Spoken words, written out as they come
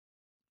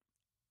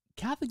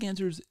Catholic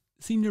Answers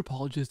senior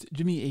apologist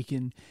Jimmy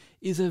Akin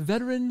is a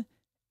veteran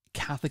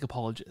Catholic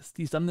apologist.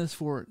 He's done this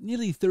for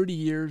nearly 30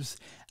 years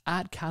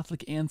at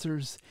Catholic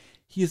Answers.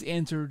 He has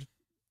answered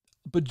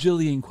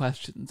bajillion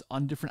questions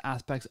on different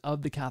aspects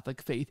of the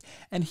Catholic faith,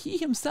 and he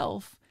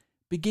himself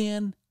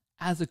began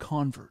as a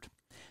convert.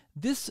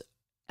 This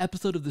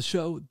episode of the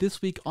show,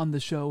 this week on the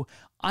show,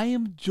 I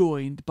am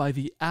joined by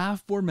the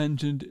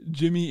aforementioned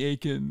Jimmy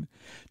Akin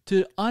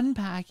to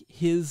unpack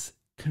his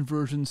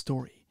conversion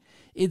story.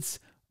 It's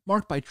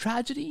marked by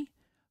tragedy,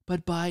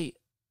 but by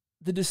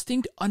the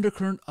distinct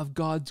undercurrent of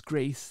God's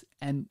grace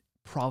and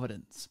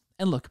providence.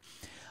 And look,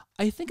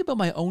 I think about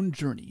my own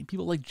journey,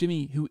 people like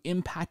Jimmy who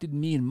impacted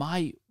me in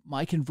my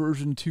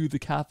conversion to the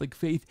Catholic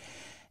faith,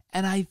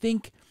 and I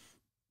think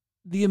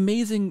the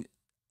amazing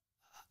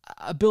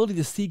ability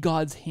to see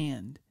God's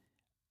hand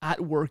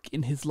at work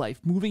in his life,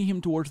 moving him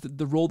towards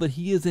the role that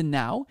he is in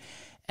now,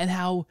 and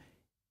how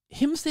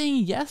him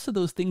saying yes to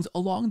those things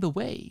along the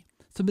way,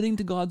 submitting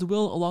to God's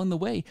will along the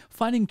way,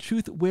 finding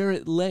truth where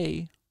it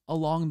lay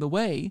along the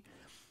way,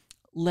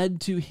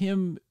 led to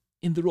him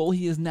in the role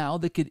he is now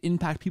that could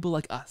impact people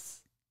like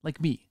us,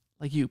 like me,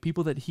 like you,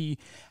 people that he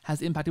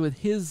has impacted with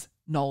his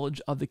knowledge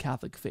of the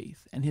Catholic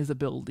faith and his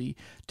ability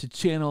to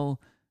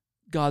channel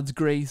God's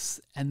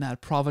grace and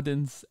that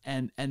providence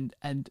and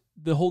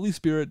the Holy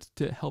Spirit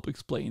to help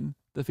explain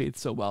the faith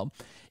so well.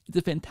 It's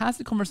a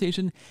fantastic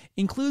conversation,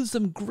 includes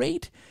some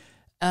great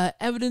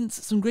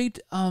evidence, some great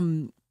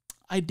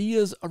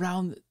ideas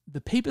around the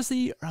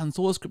papacy, around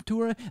sola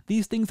scriptura,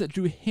 these things that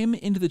drew him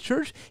into the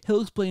church.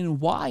 He'll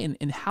explain why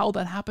and how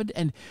that happened.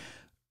 And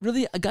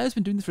really, a guy who's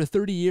been doing this for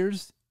 30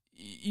 years,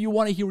 you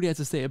want to hear what he has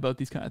to say about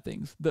these kind of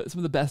things. Some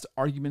of the best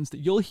arguments that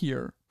you'll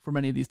hear for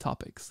many of these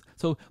topics.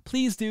 So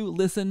please do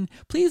listen.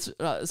 Please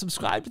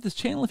subscribe to this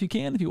channel if you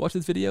can, if you watch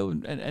this video,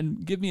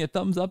 and give me a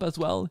thumbs up as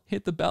well.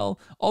 Hit the bell.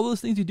 All those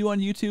things you do on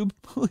YouTube,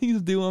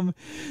 please do them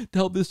to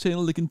help this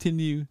channel to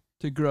continue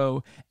to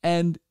grow.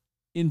 And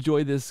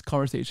enjoy this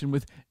conversation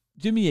with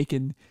Jimmy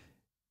Akin,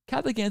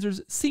 Catholic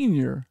Answers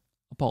senior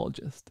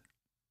apologist.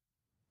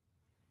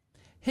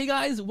 Hey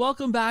guys,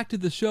 welcome back to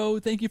the show.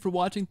 Thank you for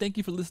watching. Thank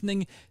you for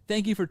listening.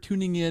 Thank you for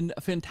tuning in.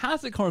 A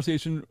fantastic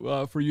conversation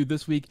for you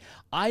this week.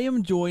 I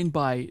am joined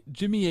by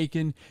Jimmy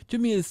Akin.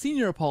 Jimmy is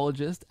senior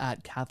apologist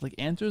at Catholic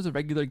Answers, a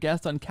regular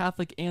guest on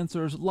Catholic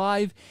Answers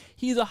Live.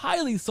 He's a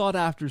highly sought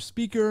after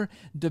speaker,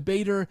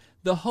 debater,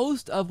 the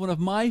host of one of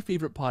my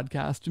favorite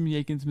podcasts, Jimmy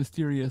Akin's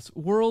Mysterious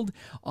World,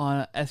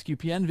 on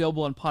SQPN,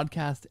 available on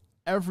podcast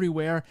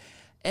everywhere,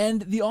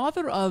 and the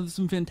author of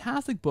some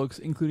fantastic books,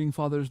 including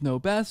Fathers Know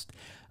Best,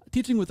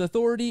 Teaching with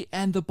Authority,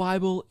 and The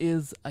Bible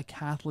is a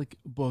Catholic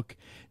Book.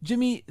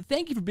 Jimmy,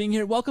 thank you for being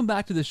here. Welcome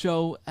back to the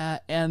show,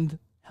 and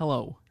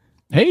hello.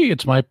 Hey,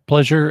 it's my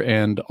pleasure,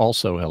 and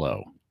also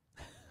hello.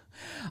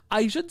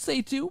 I should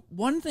say, too,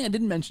 one thing I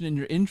didn't mention in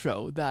your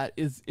intro that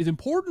is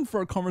important for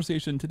our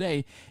conversation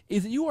today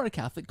is that you are a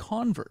Catholic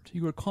convert.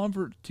 You are a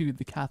convert to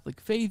the Catholic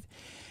faith,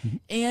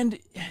 and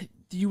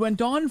you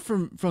went on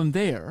from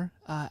there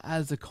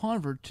as a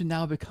convert to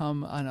now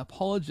become an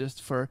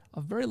apologist for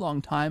a very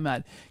long time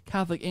at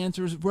Catholic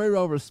Answers, very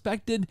well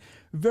respected,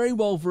 very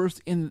well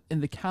versed in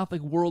the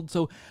Catholic world.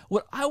 So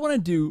what I want to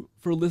do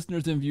for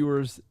listeners and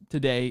viewers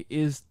today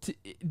is to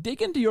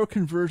dig into your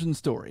conversion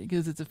story,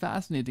 because it's a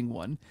fascinating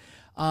one,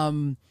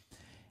 and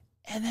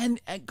then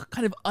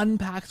kind of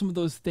unpack some of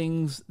those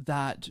things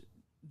that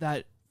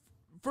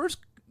first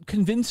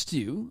convinced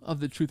you of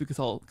the truth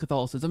of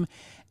Catholicism,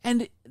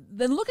 and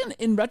then look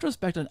in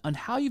retrospect on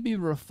how you've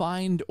been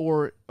refined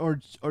or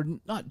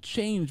not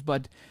changed,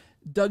 but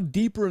dug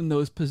deeper in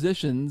those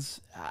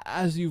positions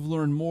as you've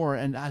learned more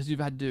and as you've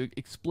had to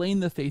explain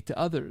the faith to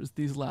others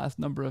these last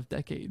number of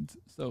decades.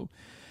 So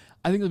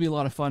I think it'll be a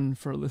lot of fun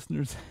for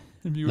listeners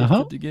and viewers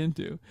to dig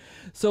into.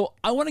 So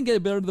I want to get a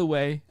bit out of the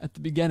way at the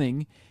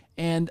beginning,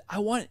 and I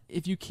want,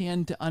 if you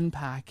can, to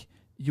unpack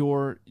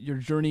your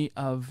journey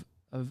of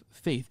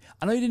faith.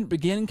 I know you didn't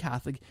begin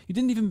Catholic. You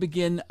didn't even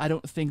begin, I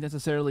don't think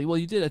necessarily, well,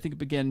 you did, I think,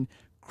 begin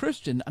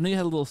Christian. I know you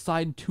had a little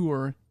side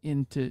tour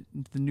into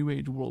the New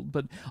Age world,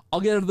 but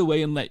I'll get out of the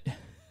way and let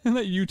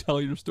you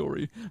tell your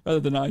story rather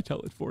than I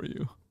tell it for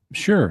you.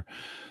 Sure.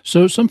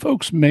 So some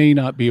folks may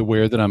not be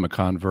aware that I'm a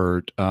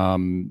convert.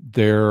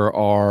 There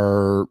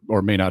are,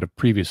 or may not have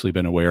previously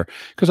been aware,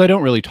 because I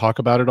don't really talk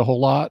about it a whole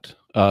lot.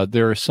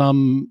 There are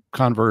some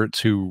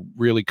converts who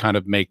really kind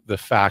of make the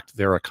fact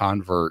they're a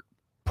convert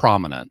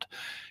prominent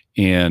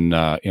in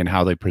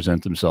how they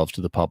present themselves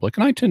to the public.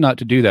 And I tend not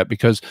to do that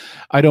because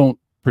I don't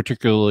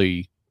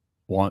particularly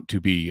want to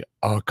be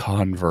a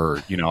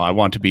convert. You know, I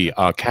want to be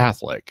a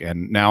Catholic.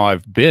 And now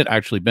I've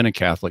actually been a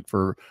Catholic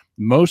for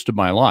most of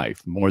my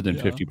life, more than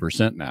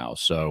 50% now.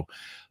 So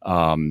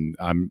I'm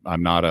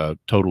not a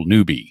total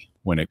newbie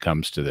when it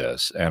comes to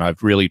this. And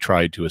I've really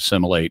tried to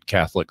assimilate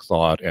Catholic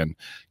thought and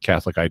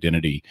Catholic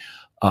identity.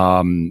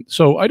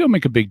 So I don't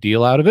make a big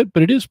deal out of it,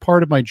 but it is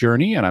part of my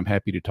journey, and I'm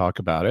happy to talk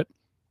about it.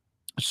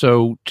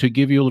 So to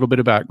give you a little bit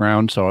of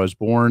background, so I was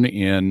born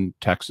in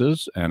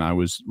Texas and I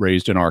was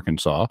raised in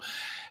Arkansas.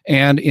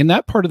 And in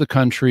that part of the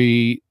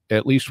country,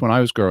 at least when I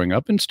was growing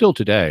up, and still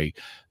today,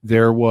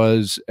 there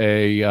was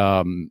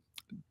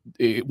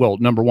well,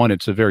 number one,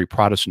 it's a very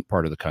Protestant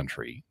part of the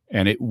country,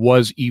 and it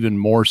was even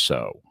more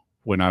so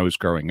when I was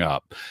growing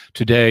up.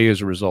 Today,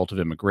 as a result of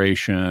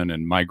immigration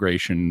and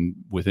migration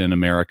within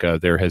America,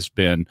 there has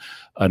been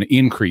an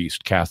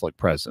increased Catholic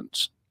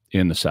presence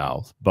in the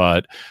South.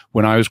 But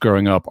when I was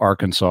growing up,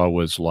 Arkansas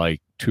was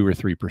like 2 or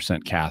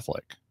 3%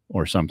 Catholic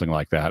or something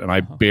like that, and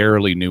I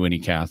barely knew any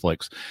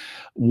Catholics.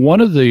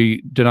 One of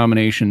the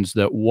denominations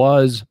that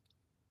was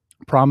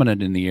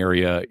prominent in the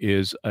area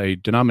is a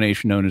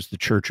denomination known as the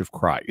Church of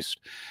Christ.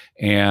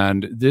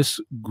 And this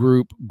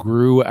group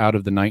grew out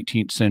of the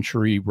 19th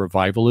century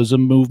revivalism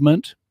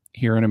movement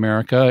here in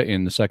America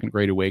in the Second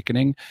Great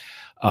Awakening.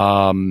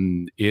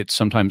 It's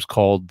sometimes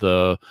called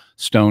the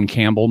Stone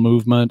Campbell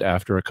movement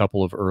after a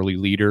couple of early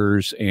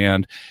leaders.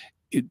 And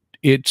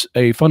it's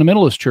a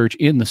fundamentalist church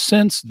in the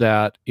sense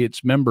that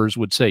its members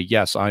would say,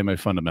 yes, I'm a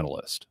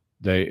fundamentalist.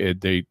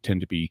 They tend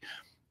to be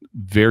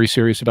very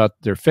serious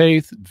about their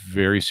faith,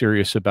 very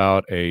serious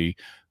about a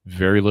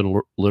very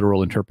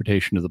literal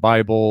interpretation of the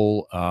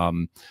Bible.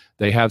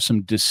 They have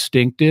some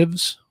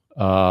distinctives,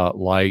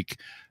 like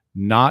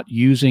not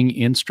using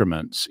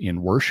instruments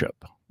in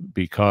worship,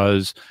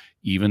 because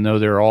even though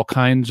there are all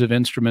kinds of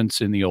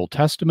instruments in the Old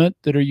Testament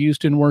that are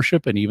used in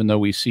worship, and even though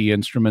we see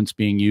instruments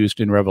being used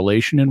in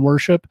Revelation in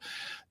worship,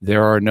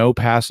 there are no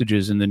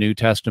passages in the New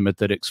Testament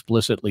that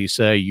explicitly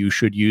say you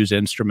should use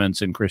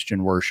instruments in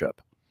Christian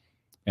worship.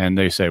 And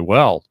they say,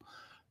 well,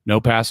 no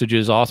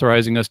passages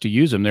authorizing us to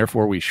use them,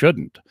 therefore we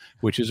shouldn't,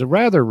 which is a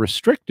rather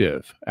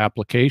restrictive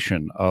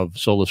application of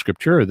sola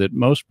scriptura that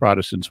most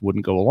Protestants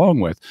wouldn't go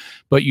along with.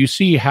 But you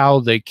see how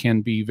they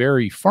can be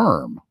very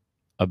firm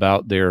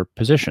about their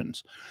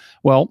positions.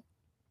 Well,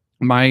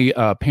 my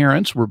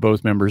parents were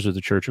both members of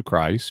the Church of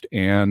Christ,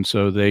 and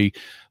so they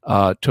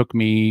took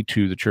me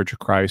to the Church of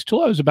Christ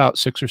till I was about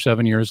 6 or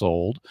 7 years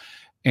old.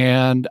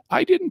 And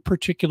I didn't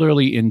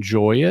particularly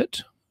enjoy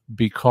it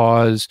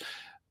because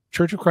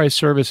Church of Christ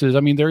services,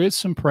 I mean, there is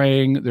some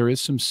praying, there is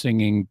some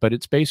singing, but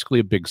it's basically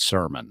a big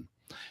sermon.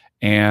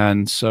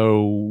 And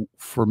so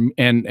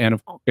and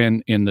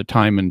in the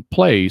time and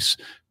place,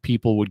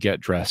 people would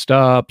get dressed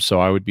up. So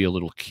I would be a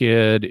little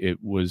kid.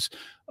 It was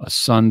a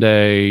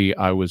Sunday.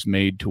 I was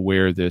made to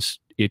wear this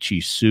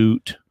itchy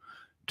suit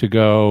to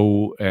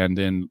go and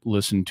then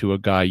listen to a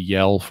guy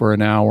yell for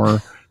an hour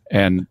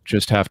and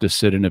just have to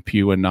sit in a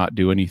pew and not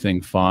do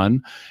anything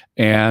fun.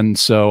 And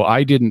so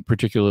I didn't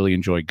particularly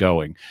enjoy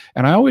going.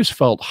 And I always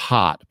felt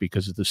hot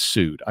because of the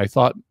suit. I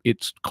thought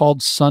it's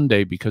called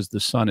Sunday because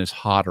the sun is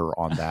hotter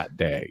on that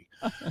day.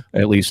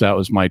 At least that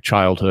was my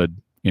childhood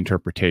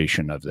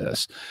interpretation of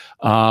this.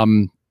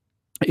 In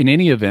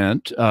any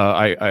event, when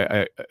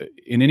I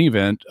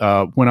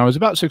was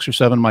about 6 or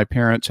 7, my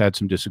parents had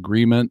some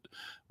disagreement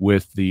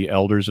with the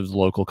elders of the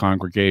local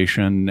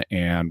congregation,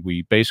 and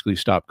we basically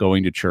stopped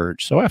going to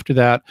church. So after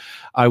that,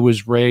 I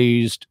was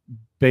raised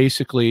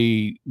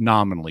basically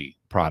nominally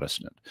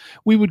Protestant.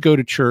 We would go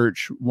to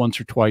church once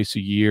or twice a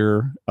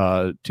year,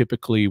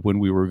 typically when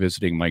we were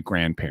visiting my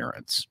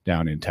grandparents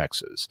down in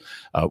Texas.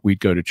 We'd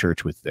go to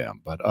church with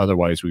them, but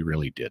otherwise we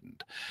really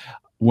didn't.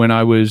 When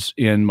I was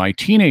in my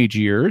teenage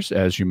years,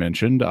 as you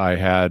mentioned, I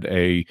had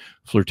a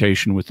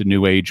flirtation with the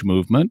New Age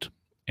movement.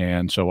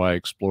 And so I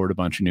explored a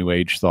bunch of New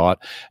Age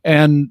thought.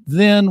 And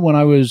then when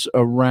I was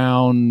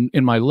around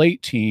in my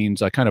late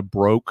teens, I kind of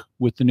broke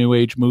with the New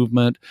Age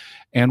movement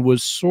and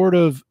was sort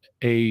of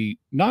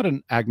not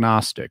an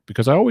agnostic,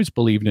 because I always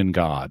believed in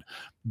God,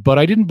 but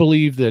I didn't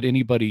believe that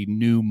anybody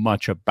knew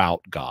much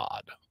about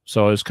God.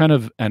 So I was kind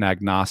of an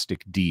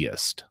agnostic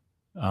deist.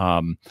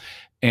 And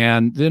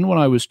then when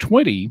I was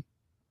 20,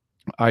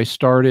 I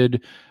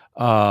started,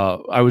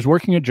 I was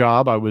working a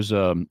job. I was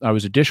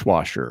a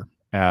dishwasher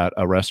at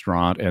a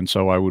restaurant. And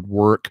so I would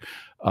work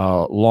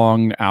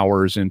long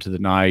hours into the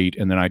night,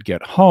 and then I'd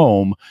get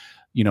home,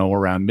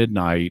 around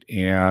midnight,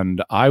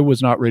 and I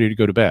was not ready to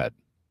go to bed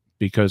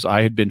because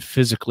I had been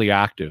physically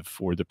active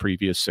for the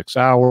previous 6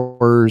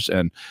 hours.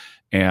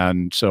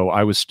 And so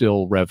I was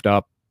still revved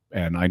up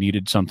and I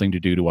needed something to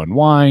do to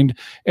unwind.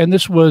 And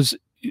this was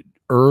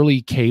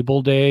early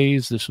cable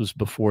days. This was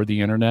before the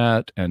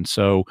internet. And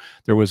so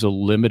there was a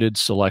limited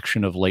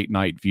selection of late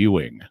night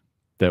viewing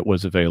that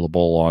was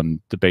available on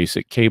the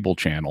basic cable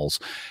channels.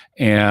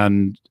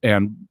 And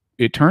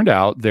it turned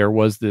out there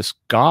was this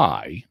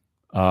guy,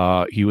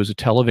 he was a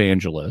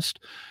televangelist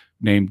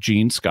named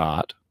Gene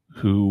Scott,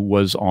 who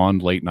was on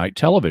late night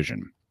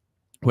television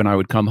when I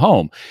would come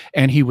home.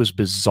 And he was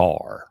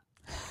bizarre.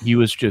 He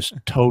was just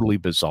totally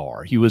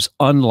bizarre. He was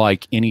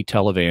unlike any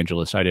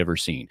televangelist I'd ever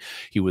seen.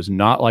 He was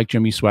not like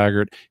Jimmy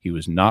Swaggart. He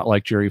was not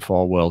like Jerry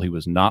Falwell. He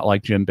was not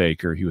like Jim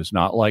Bakker. He was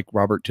not like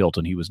Robert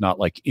Tilton. He was not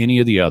like any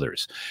of the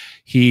others.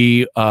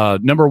 He,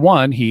 number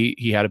one, he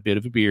had a bit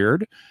of a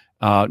beard,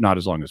 not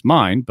as long as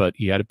mine, but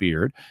he had a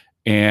beard,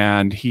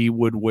 and he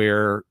would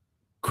wear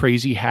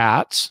crazy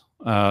hats.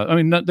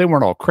 I mean, they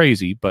weren't all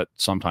crazy, but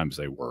sometimes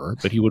they were.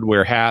 But he would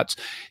wear hats.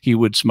 He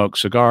would smoke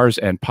cigars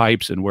and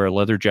pipes and wear a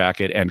leather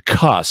jacket and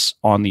cuss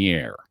on the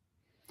air.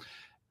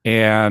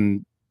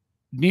 And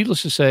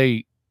needless to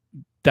say,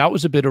 that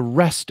was a bit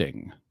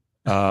arresting,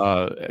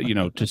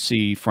 to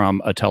see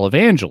from a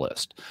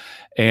televangelist.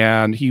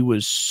 And he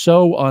was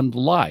so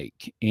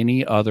unlike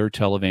any other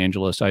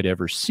televangelist I'd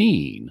ever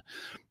seen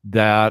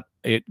that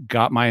it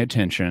got my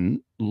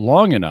attention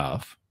long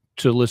enough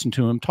to listen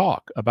to him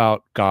talk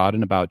about God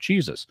and about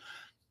Jesus.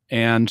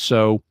 And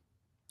so,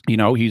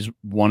 he's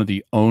one of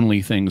the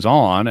only things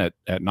on at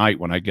night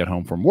when I get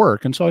home from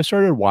work. And so I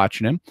started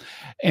watching him.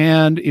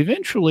 And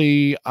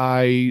eventually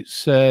I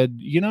said,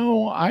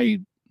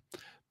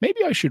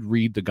 maybe I should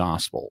read the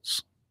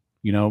Gospels,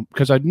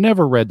 because I'd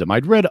never read them.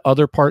 I'd read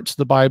other parts of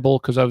the Bible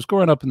because I was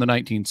growing up in the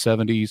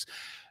 1970s.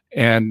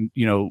 And,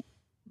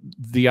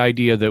 the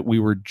idea that we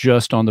were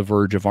just on the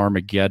verge of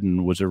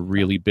Armageddon was a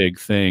really big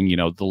thing.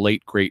 The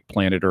Late Great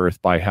Planet Earth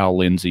by Hal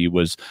Lindsey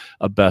was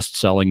a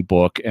best-selling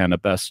book and a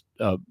best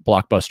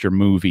blockbuster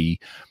movie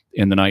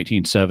in the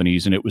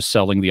 1970s, and it was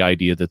selling the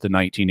idea that the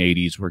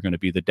 1980s were going to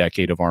be the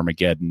decade of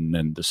Armageddon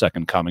and the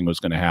second coming was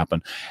going to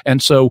happen.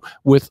 And so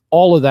with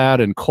all of that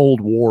and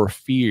Cold War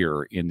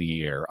fear in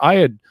the air, I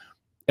had,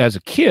 as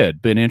a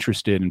kid, been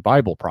interested in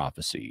Bible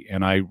prophecy,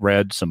 and I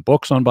read some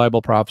books on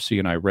Bible prophecy,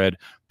 and I read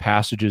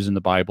passages in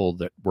the Bible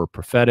that were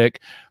prophetic.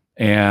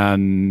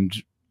 And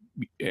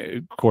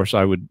of course,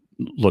 I would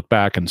look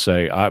back and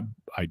say, I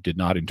did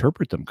not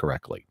interpret them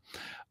correctly.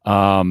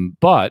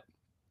 But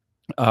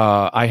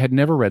I had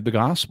never read the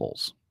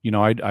Gospels.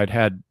 I'd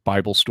had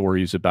Bible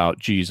stories about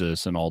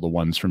Jesus and all the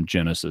ones from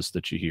Genesis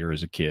that you hear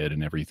as a kid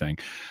and everything.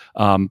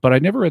 But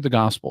I'd never read the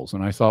Gospels.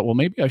 And I thought, well,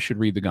 maybe I should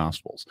read the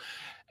Gospels.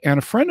 And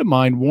a friend of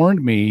mine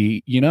warned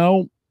me,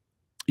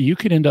 you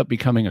could end up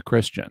becoming a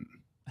Christian.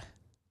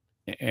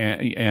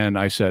 And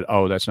I said,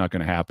 oh, that's not going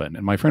to happen.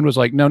 And my friend was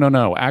like,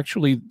 no.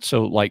 Actually,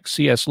 so like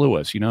C.S.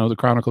 Lewis, the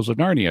Chronicles of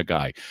Narnia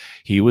guy,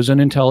 he was an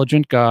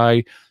intelligent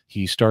guy.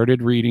 He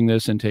started reading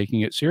this and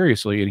taking it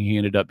seriously, and he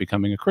ended up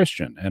becoming a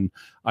Christian. And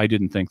I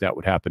didn't think that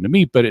would happen to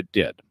me, but it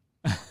did.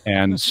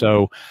 And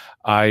so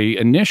I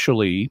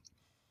initially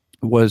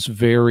was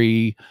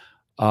very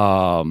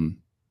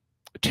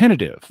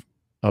tentative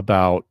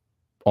about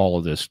all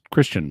of this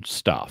Christian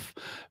stuff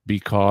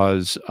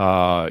because,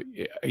 I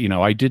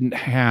didn't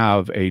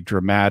have a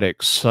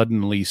dramatic,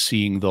 suddenly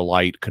seeing the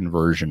light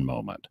conversion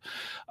moment.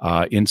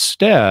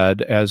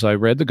 Instead, as I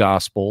read the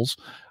Gospels,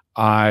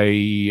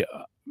 I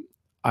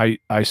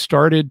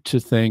started to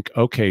think,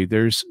 okay,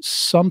 there's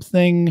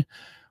something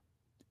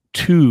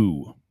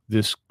to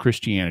this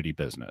Christianity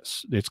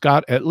business. It's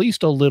got at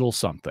least a little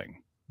something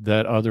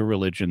that other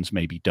religions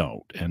maybe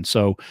don't. And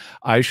so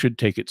I should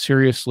take it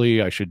seriously.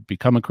 I should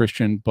become a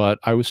Christian, but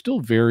I was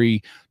still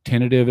very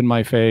tentative in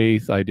my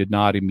faith. I did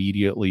not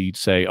immediately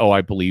say, oh,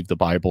 I believe the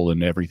Bible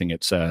and everything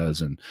it says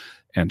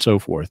and so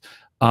forth.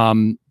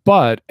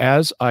 But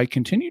as I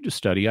continued to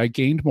study, I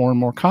gained more and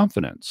more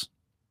confidence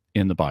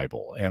in the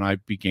Bible, and I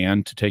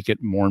began to take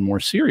it more and more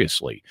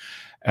seriously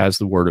as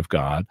the Word of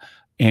God.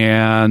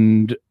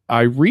 And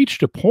I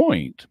reached a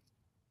point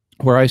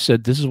where I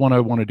said, this is what I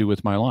want to do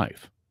with my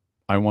life.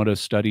 I want to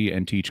study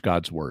and teach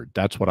God's Word.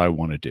 That's what I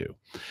want to do.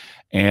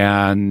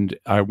 And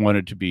I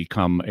wanted to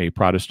become a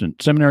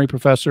Protestant seminary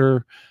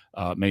professor,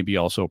 maybe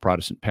also a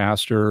Protestant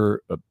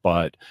pastor,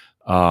 but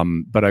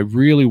I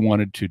really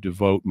wanted to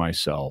devote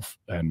myself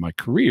and my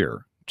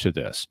career to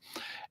this.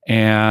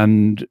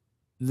 And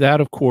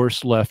that, of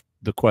course, left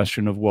the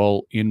question of,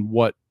 well, in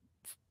what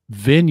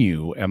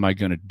venue am I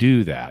going to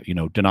do that,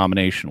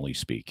 denominationally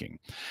speaking?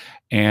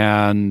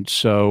 And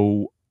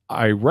so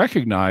I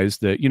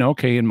recognized that,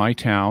 okay, in my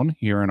town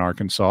here in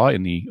Arkansas,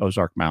 in the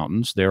Ozark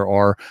Mountains, there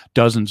are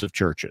dozens of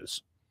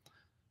churches.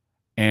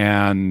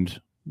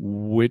 And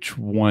which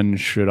one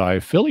should I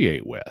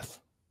affiliate with?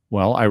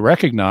 Well, I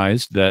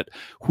recognized that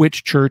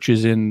which church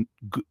is in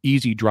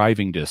easy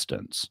driving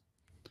distance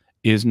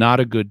is not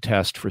a good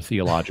test for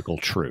theological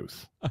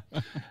truth.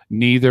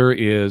 Neither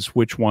is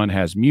which one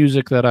has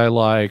music that I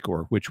like,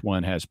 or which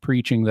one has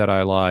preaching that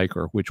I like,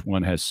 or which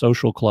one has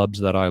social clubs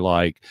that I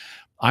like.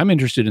 I'm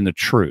interested in the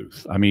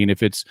truth. I mean,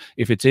 if it's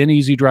in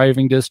easy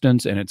driving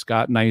distance and it's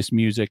got nice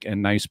music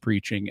and nice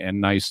preaching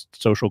and nice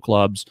social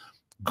clubs,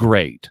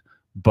 great.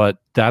 But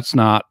that's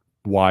not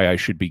why I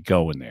should be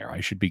going there.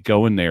 I should be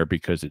going there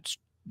because it's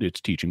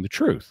teaching the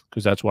truth,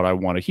 because that's what I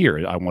want to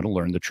hear. I want to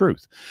learn the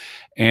truth.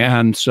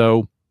 And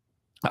so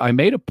I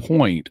made a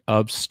point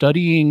of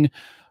studying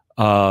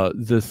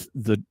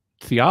the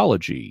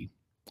theology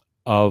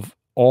of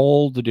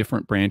all the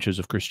different branches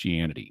of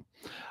Christianity.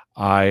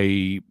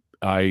 I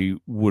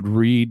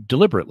would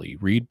deliberately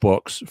read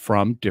books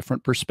from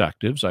different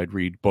perspectives. I'd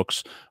read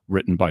books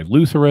written by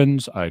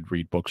Lutherans. I'd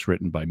read books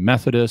written by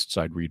Methodists.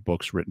 I'd read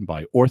books written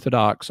by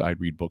Orthodox.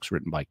 I'd read books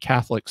written by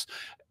Catholics,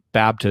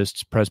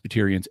 Baptists,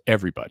 Presbyterians,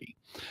 everybody,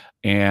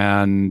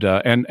 and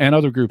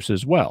other groups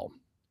as well.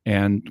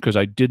 And because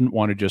I didn't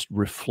want to just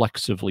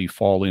reflexively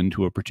fall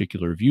into a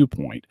particular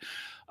viewpoint.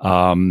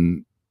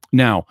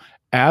 Now,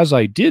 as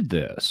I did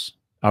this,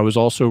 I was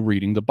also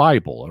reading the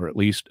Bible, or at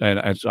least, and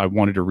as I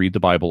wanted to read the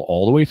Bible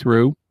all the way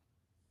through.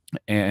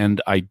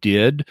 And I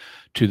did,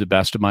 to the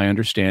best of my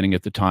understanding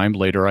at the time.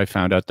 Later, I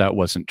found out that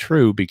wasn't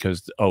true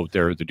because, oh,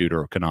 they're the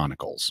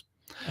Deuterocanonicals.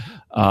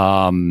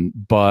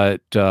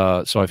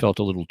 So I felt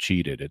a little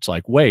cheated. It's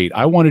like, wait,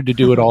 I wanted to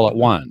do it all at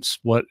once.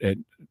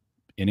 In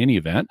any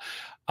event,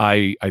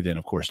 I then,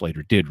 of course,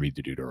 later did read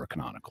the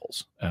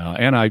Deuterocanonicals.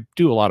 And I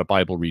do a lot of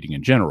Bible reading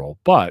in general.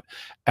 But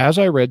as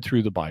I read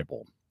through the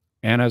Bible,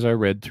 and as I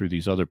read through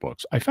these other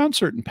books, I found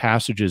certain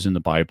passages in the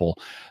Bible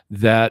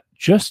that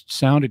just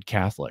sounded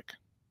Catholic.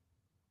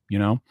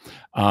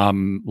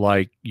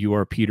 Like, you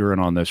are Peter,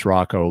 and on this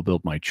rock I will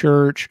build my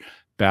church.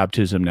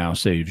 Baptism now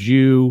saves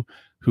you.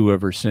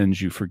 Whoever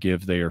sins you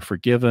forgive, they are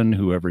forgiven.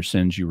 Whoever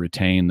sins you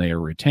retain, they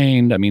are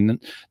retained. I mean,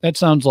 that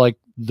sounds like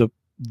the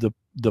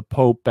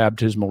Pope,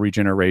 baptismal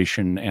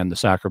regeneration, and the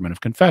sacrament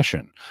of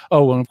confession.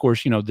 Oh, and of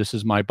course, this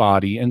is my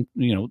body, and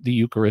the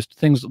Eucharist,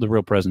 things, the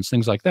real presence,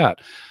 things like that.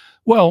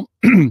 Well,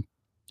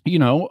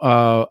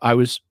 I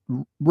was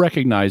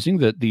recognizing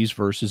that these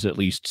verses at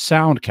least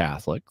sound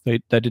Catholic.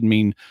 That didn't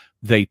mean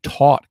they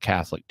taught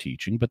Catholic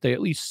teaching, but they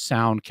at least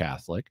sound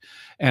Catholic,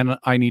 and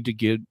I need to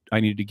give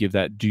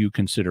that due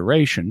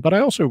consideration. But I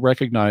also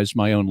recognize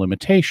my own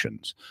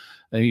limitations.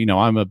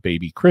 I'm a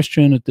baby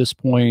Christian at this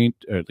point,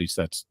 or at least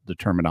that's the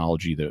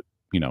terminology that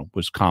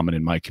was common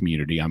in my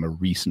community. I'm a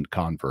recent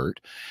convert,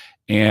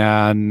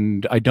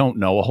 and I don't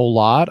know a whole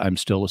lot. I'm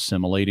still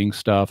assimilating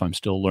stuff. I'm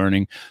still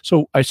learning.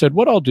 So I said,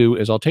 what I'll do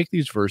is I'll take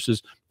these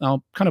verses,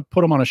 I'll kind of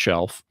put them on a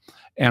shelf,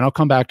 and I'll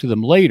come back to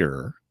them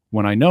later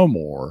when I know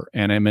more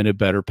and I'm in a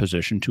better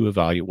position to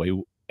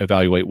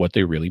evaluate what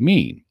they really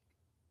mean.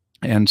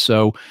 And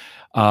so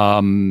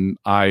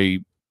I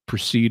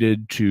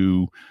proceeded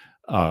to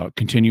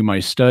continue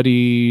my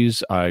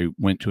studies. I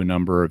went to a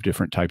number of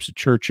different types of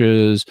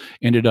churches,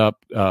 ended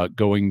up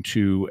going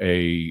to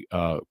a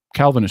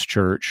Calvinist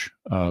church,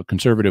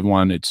 conservative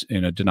one. It's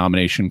in a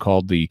denomination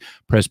called the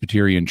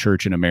Presbyterian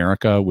Church in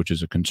America, which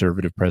is a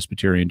conservative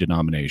Presbyterian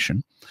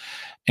denomination.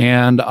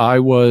 And I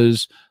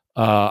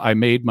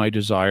made my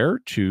desire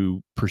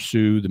to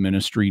pursue the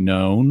ministry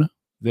known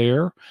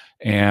there.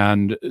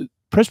 And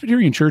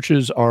Presbyterian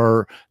churches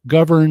are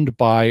governed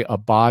by a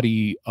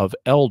body of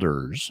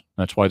elders.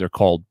 That's why they're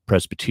called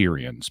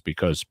Presbyterians,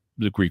 because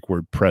the Greek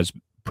word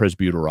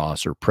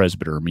presbyteros, or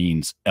presbyter,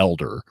 means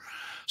elder.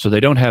 So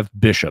they don't have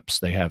bishops,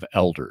 they have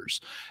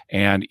elders.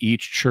 And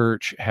each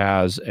church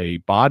has a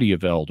body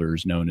of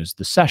elders known as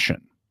the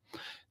session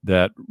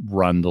that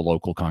run the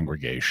local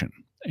congregation.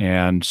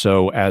 And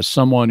so as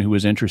someone who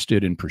was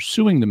interested in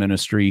pursuing the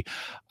ministry,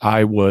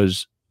 I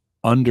was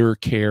under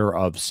care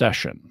of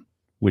session,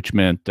 which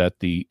meant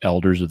that the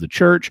elders of the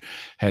church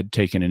had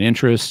taken an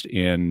interest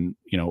in,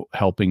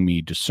 helping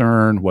me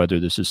discern whether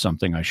this is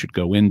something I should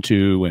go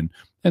into and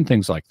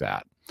things like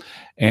that.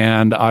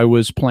 And I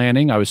was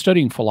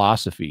studying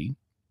philosophy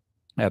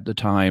at the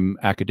time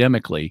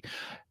academically.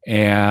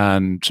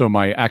 And so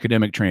my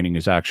academic training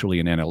is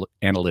actually in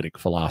analytic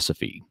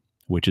philosophy,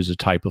 which is a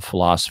type of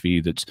philosophy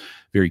that's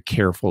very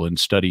careful in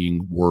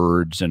studying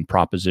words and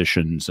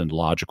propositions and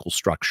logical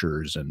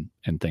structures and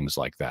things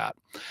like that.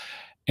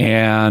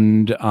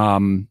 And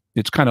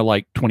it's kind of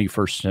like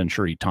 21st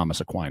century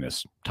Thomas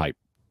Aquinas type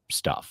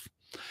stuff.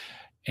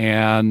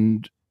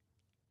 And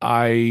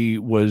I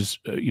was,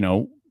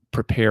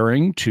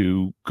 preparing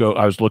to go.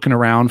 I was looking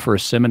around for a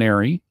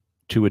seminary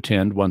to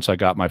attend once I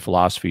got my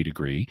philosophy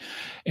degree.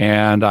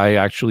 And I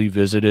actually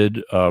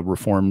visited a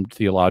Reformed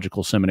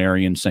Theological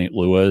Seminary in St.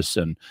 Louis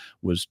and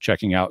was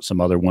checking out some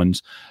other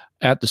ones.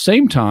 At the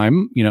same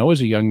time,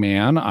 as a young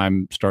man,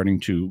 I'm starting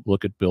to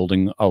look at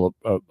building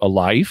a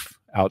life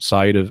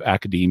outside of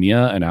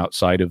academia and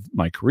outside of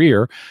my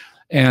career.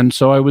 And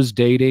so I was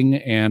dating,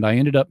 and I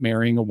ended up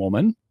marrying a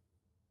woman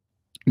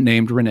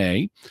named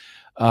Renee,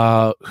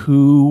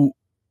 who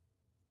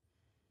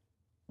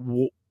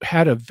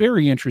had a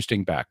very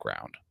interesting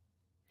background.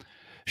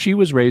 She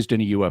was raised in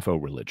a UFO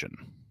religion.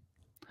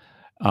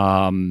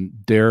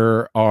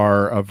 There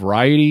are a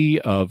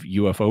variety of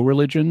UFO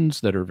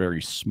religions that are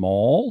very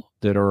small,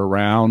 that are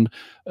around.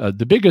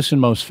 The biggest and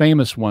most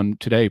famous one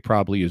today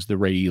probably is the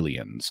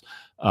Raelians.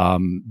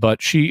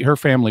 But her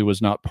family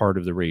was not part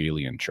of the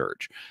Raelian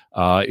church.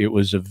 It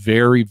was a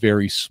very,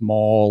 very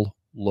small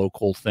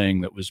local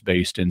thing that was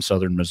based in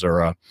southern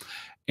Missouri.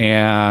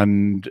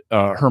 And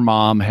her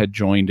mom had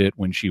joined it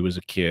when she was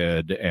a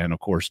kid, and of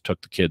course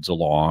took the kids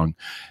along.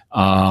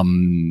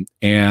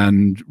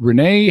 And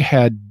Renee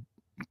had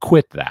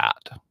quit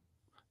that.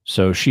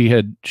 So she'd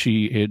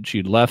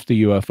left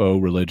the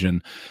UFO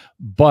religion,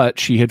 but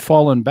she had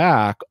fallen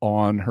back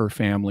on her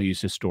family's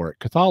historic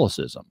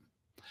Catholicism.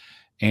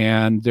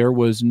 And there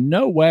was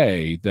no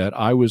way that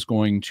I was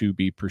going to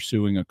be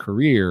pursuing a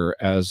career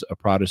as a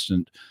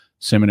Protestant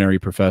seminary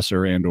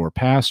professor and or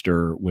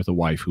pastor with a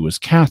wife who was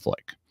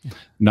Catholic,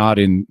 not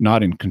in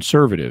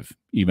conservative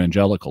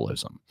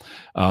evangelicalism.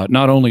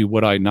 Not only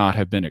would I not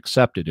have been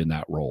accepted in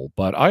that role,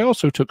 but I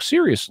also took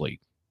seriously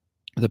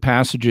the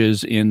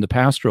passages in the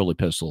pastoral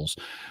epistles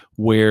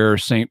where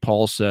St.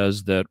 Paul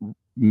says that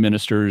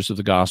ministers of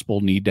the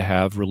gospel need to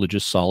have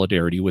religious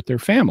solidarity with their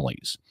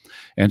families.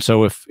 And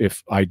so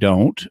if I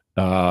don't,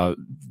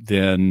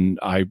 then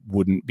I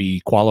wouldn't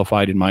be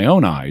qualified in my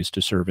own eyes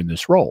to serve in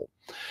this role.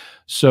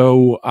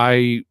 So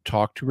I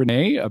talked to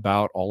Renee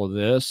about all of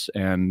this,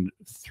 and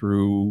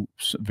through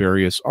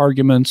various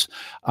arguments,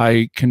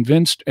 I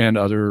convinced, and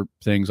other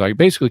things, I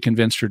basically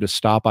convinced her to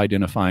stop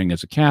identifying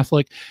as a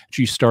Catholic.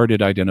 She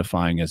started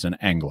identifying as an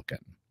Anglican.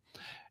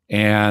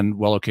 And,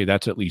 well, okay,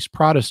 that's at least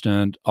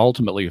Protestant.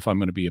 Ultimately, if I'm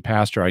going to be a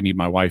pastor, I need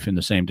my wife in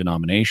the same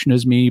denomination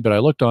as me. But I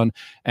looked on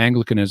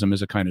Anglicanism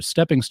as a kind of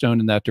stepping stone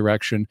in that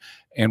direction,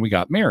 and we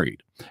got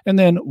married. And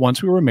then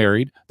once we were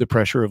married, the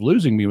pressure of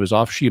losing me was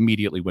off. She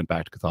immediately went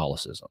back to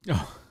Catholicism,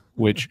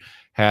 which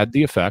had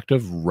the effect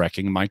of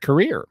wrecking my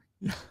career.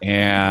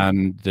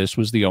 And this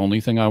was the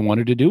only thing I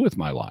wanted to do with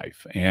my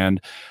life.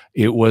 And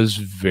it was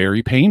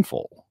very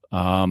painful.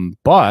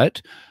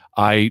 But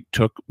I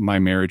took my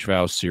marriage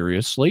vows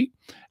seriously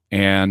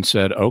and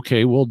said,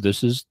 okay, well,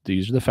 these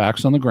are the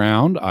facts on the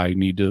ground. I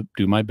need to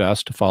do my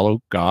best to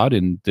follow God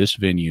in this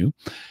venue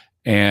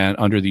and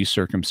under these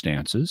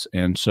circumstances.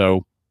 And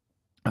so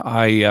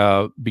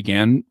I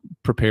began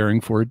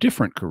preparing for a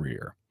different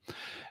career.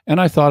 And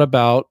I thought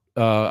about,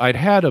 I'd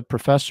had a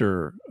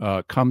professor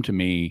come to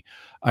me.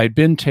 I'd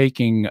been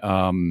taking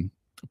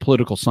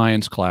political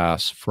science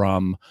class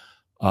from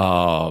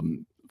a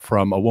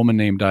woman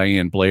named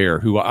Diane Blair,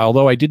 who,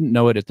 although I didn't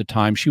know it at the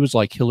time, she was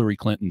like Hillary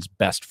Clinton's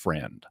best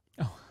friend.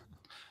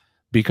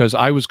 Because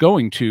I was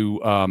going to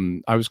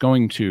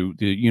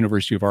the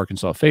University of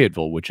Arkansas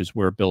Fayetteville, which is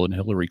where Bill and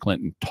Hillary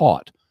Clinton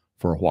taught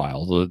for a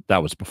while.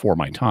 That was before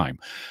my time.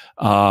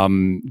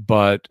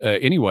 But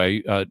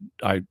anyway,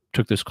 I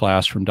took this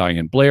class from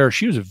Diane Blair.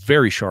 She was a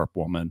very sharp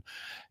woman.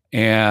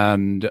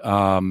 And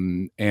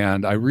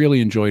I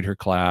really enjoyed her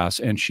class.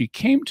 And she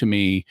came to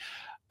me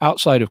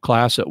outside of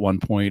class at one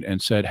point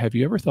and said, have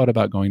you ever thought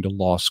about going to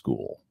law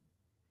school?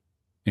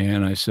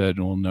 And I said,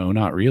 well, no,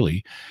 not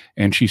really.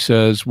 And she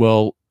says,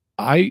 well,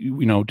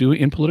 do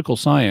in political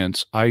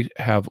science, I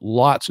have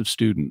lots of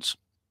students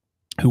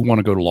who want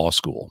to go to law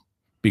school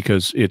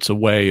because it's a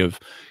way of,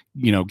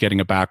 getting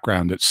a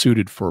background that's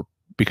suited for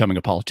becoming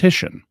a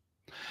politician.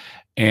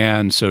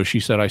 And so she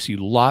said, I see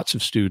lots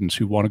of students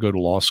who want to go to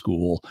law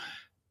school,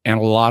 and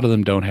a lot of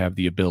them don't have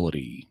the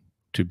ability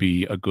to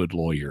be a good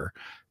lawyer.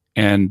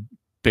 And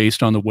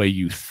based on the way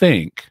you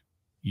think,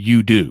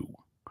 you do.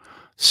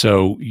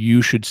 So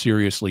you should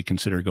seriously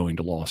consider going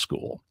to law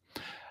school.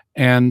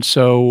 And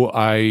so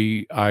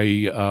I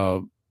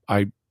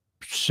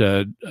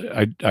said,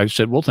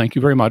 well, thank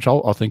you very much.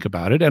 I'll think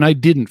about it. And I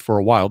didn't for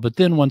a while. But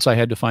then once I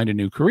had to find a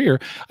new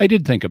career, I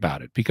did think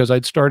about it because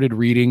I'd started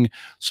reading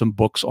some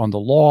books on the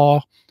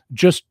law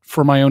just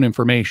for my own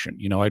information.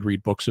 I'd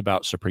read books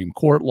about Supreme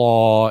Court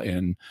law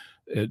and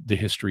the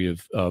history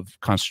of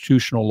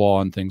constitutional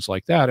law and things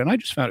like that. And I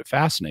just found it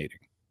fascinating.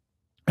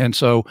 And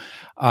so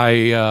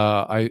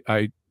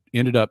I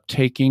ended up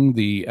taking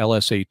the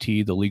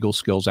LSAT, the Legal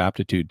Skills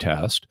Aptitude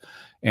Test,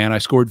 and I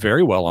scored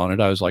very well on it.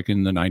 I was like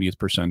in the 90th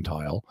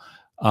percentile.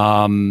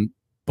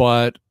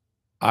 But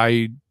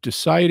I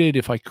decided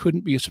if I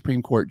couldn't be a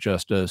Supreme Court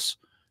justice,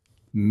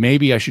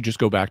 maybe I should just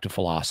go back to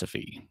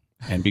philosophy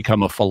and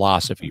become a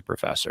philosophy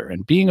professor.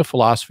 And being a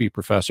philosophy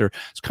professor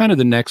is kind of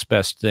the next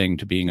best thing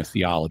to being a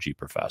theology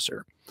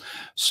professor.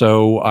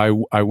 So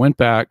I went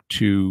back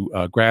to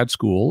grad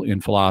school in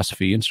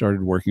philosophy and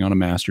started working on a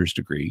master's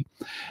degree.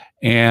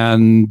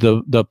 And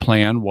the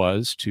plan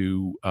was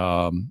to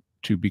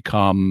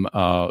become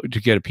to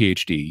get a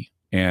PhD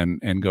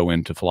and go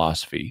into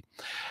philosophy.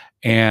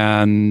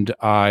 And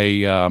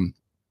I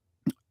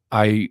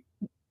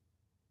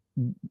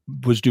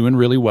was doing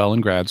really well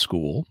in grad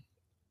school.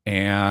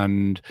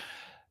 But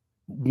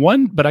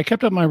I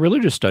kept up my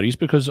religious studies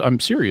because I'm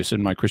serious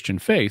in my Christian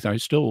faith. I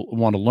still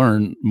want to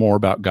learn more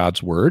about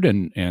God's word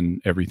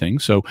and everything.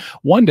 So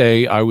one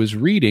day I was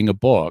reading a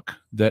book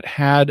that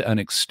had an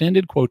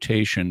extended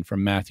quotation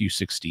from Matthew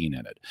 16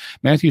 in it.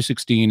 Matthew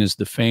 16 is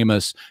the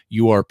famous,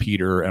 "You are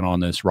Peter, and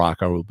on this rock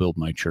I will build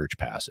my church"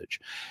 passage.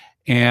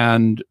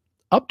 And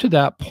up to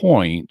that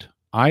point,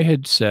 I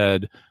had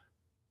said,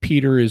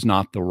 Peter is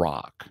not the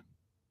rock.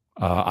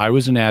 I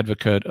was an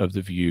advocate of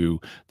the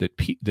view that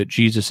that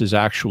Jesus is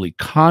actually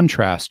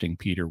contrasting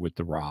Peter with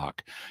the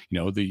rock.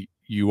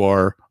 You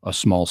are a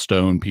small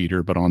stone,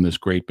 Peter, but on this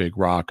great big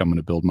rock, I'm going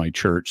to build my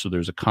church. So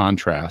there's a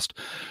contrast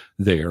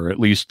there. At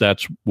least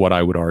that's what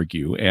I would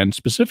argue. And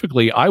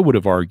specifically, I would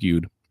have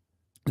argued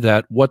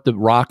that what the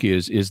rock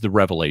is the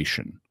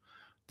revelation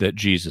that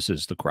Jesus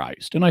is the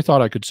Christ. And I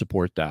thought I could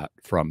support that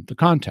from the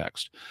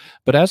context.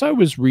 But as I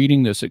was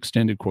reading this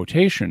extended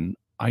quotation,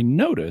 I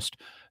noticed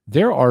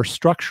there are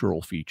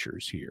structural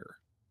features here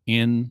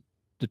in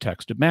the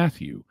text of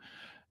Matthew,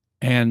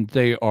 and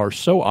they are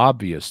so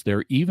obvious.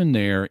 They're even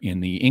there in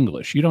the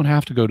English. You don't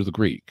have to go to the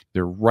Greek.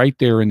 They're right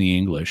there in the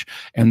English,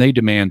 and they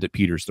demand that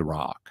Peter's the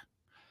rock.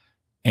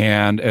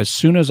 And as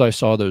soon as I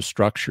saw those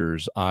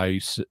structures,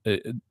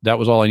 that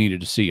was all I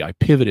needed to see. I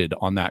pivoted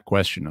on that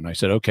question, and I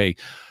said, okay,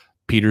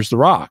 Peter's the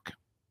rock.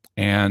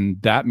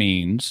 And that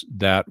means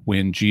that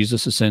when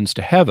Jesus ascends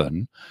to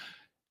heaven,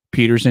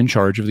 Peter's in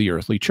charge of the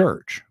earthly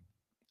church.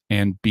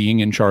 And being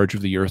in charge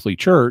of the earthly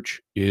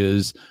church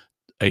is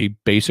a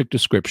basic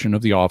description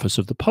of the office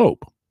of the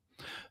Pope.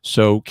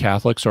 So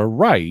Catholics are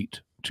right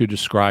to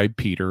describe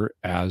Peter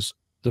as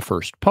the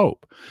first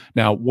Pope.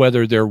 Now,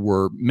 whether there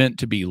were meant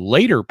to be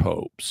later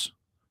popes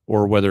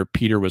or whether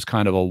Peter was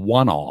kind of a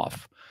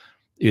one-off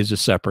is a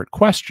separate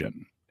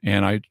question.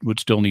 And I would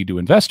still need to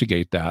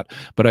investigate that.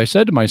 But I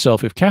said to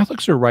myself, if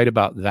Catholics are right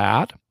about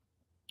that,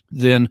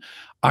 then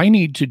I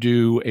need to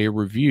do a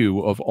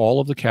review of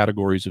all of the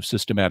categories of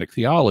systematic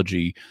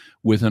theology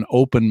with an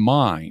open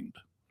mind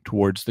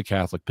towards the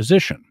Catholic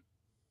position.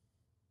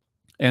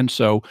 And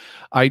so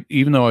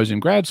even though I was in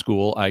grad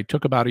school, I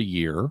took about a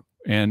year.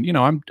 And,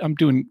 I'm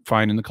doing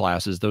fine in the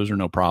classes. Those are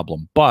no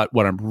problem. But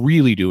what I'm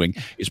really doing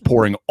is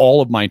pouring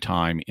all of my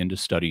time into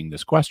studying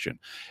this question.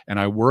 And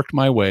I worked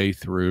my way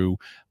through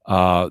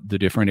the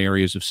different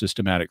areas of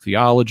systematic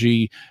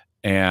theology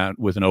and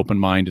with an open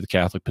mind to the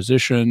Catholic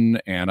position.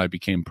 And I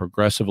became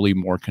progressively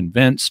more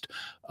convinced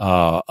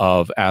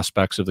of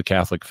aspects of the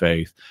Catholic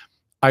faith.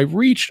 I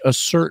reached a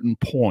certain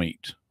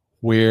point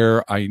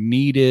where I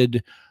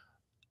needed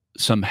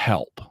some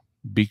help,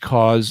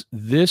 because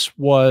this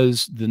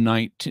was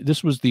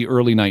the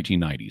early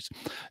 1990s.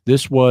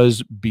 This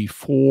was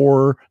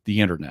before the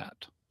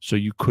internet, so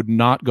you could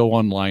not go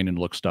online and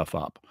look stuff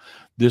up.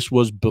 This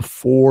was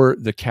before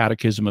the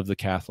Catechism of the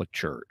Catholic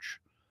Church,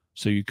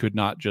 so you could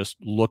not just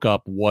look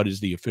up what is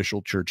the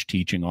official church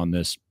teaching on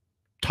this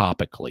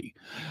topically.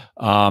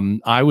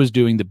 I was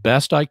doing the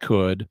best I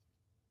could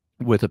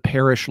with a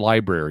parish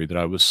library that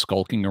I was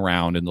skulking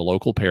around in the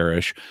local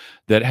parish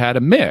that had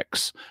a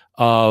mix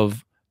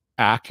of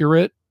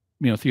accurate,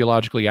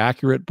 theologically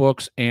accurate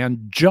books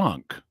and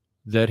junk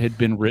that had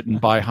been written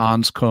by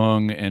Hans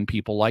Kung and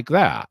people like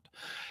that.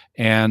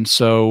 And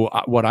so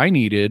what I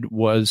needed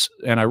was,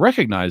 and I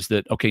recognized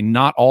that, okay,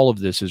 not all of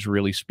this is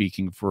really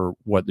speaking for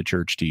what the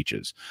church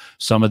teaches.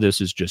 Some of this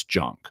is just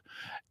junk.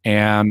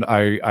 And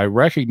I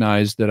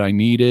recognized that I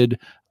needed,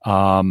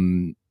 I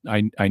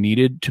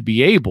needed to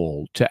be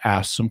able to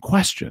ask some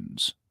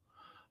questions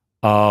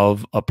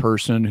of a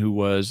person who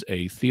was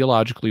a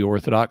theologically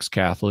orthodox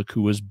Catholic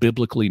who was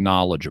biblically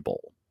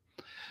knowledgeable.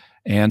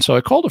 And so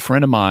I called a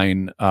friend of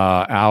mine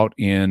out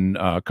in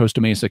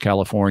Costa Mesa,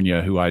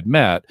 California, who I'd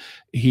met.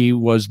 He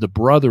was the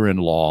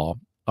brother-in-law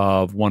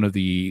of one of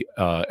the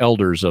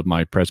elders of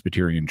my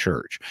Presbyterian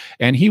church.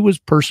 And he was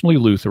personally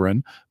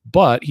Lutheran,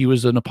 but he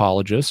was an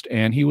apologist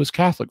and he was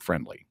Catholic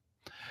friendly.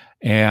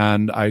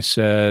 And I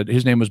said,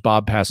 his name was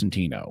Bob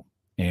Passantino,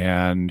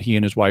 and he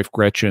and his wife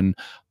Gretchen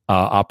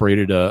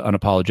operated an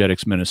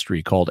apologetics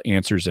ministry called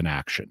Answers in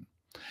Action.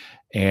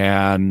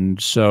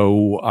 And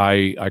so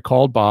I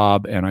called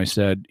Bob and I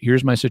said,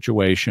 here's my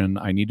situation.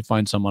 I need to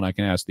find someone I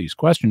can ask these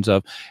questions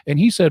of. And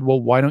he said,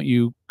 well, why don't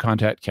you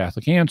contact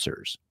Catholic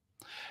Answers?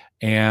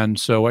 And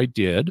so I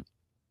did.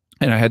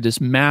 And I had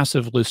this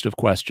massive list of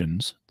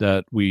questions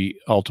that we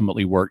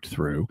ultimately worked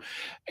through.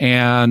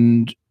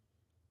 And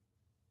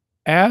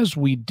as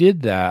we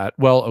did that,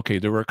 well, okay,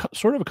 there were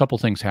sort of a couple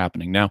things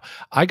happening. Now,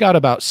 I got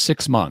about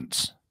 6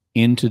 months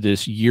into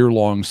this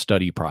year-long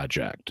study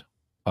project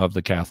of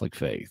the Catholic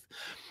faith.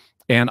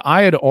 And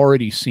I had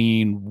already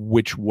seen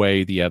which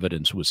way the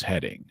evidence was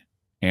heading,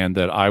 and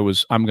that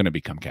I'm going to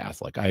become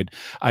Catholic.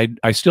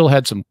 I still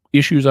had some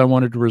issues I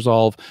wanted to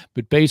resolve,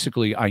 but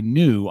basically I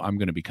knew I'm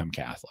going to become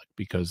Catholic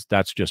because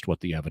that's just what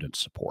the evidence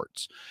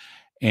supports.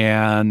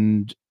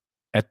 And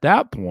at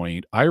that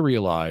point, I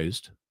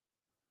realized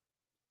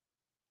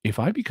if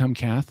I become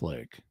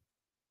Catholic,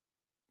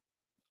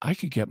 I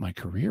could get my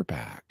career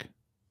back,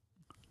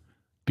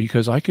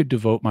 because I could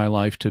devote my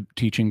life to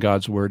teaching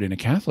God's word in a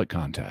Catholic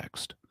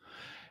context.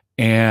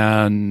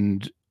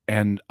 And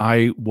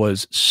I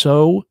was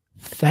so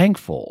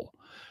thankful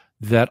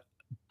that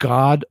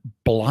God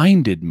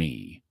blinded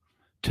me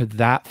to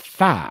that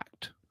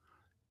fact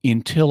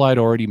until I'd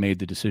already made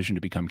the decision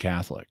to become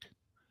Catholic,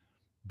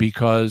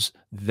 because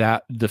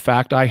the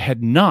fact I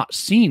had not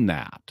seen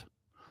that,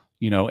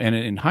 and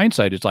in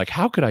hindsight, it's like,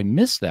 how could I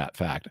miss that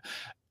fact?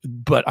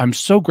 But I'm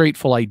so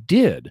grateful I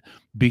did,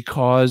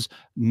 because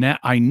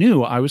I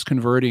knew I was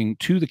converting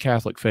to the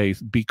Catholic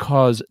faith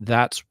because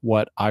that's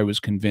what I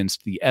was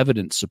convinced the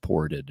evidence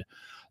supported,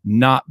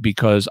 not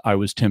because I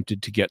was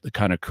tempted to get the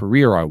kind of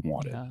career I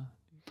wanted. Yeah.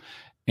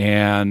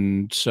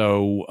 And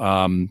so,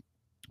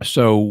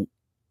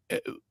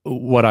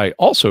 what I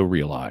also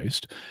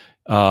realized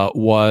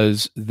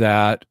was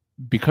that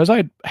because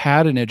I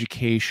had an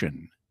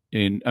education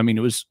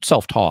it was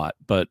self-taught,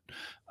 but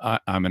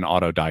I'm an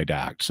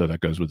autodidact, so that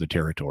goes with the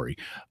territory.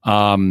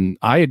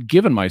 I had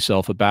given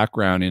myself a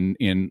background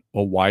in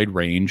a wide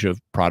range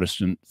of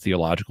Protestant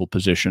theological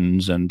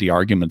positions and the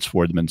arguments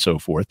for them and so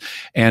forth.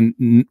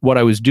 And what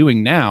I was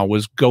doing now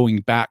was going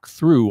back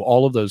through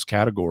all of those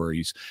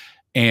categories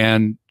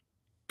and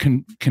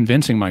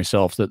convincing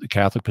myself that the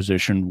Catholic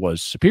position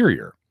was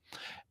superior.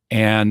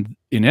 And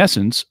in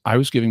essence, I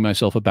was giving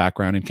myself a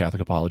background in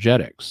Catholic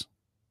apologetics.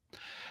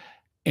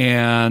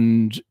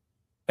 And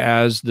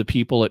as the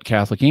people at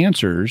Catholic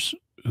Answers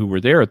who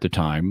were there at the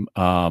time,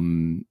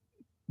 and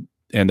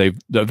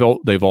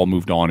they've all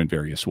moved on in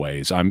various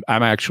ways. I'm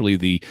actually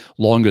the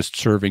longest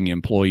serving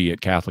employee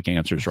at Catholic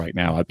Answers right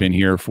now. I've been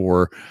here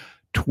for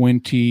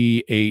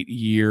 28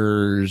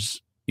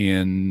 years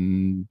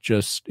in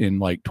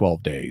like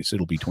 12 days.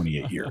 It'll be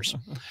 28 years.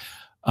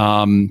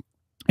 In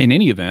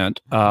any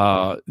event,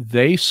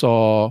 they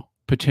saw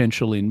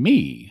potential in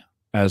me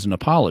as an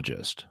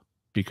apologist,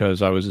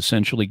 because I was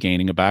essentially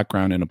gaining a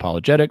background in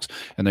apologetics,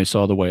 and they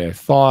saw the way I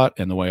thought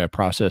and the way I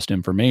processed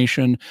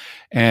information.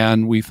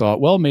 And we thought,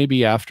 well,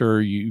 maybe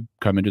after you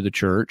come into the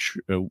church,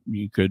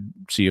 you could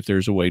see if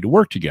there's a way to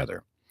work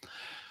together.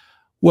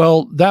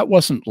 Well, that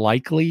wasn't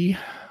likely,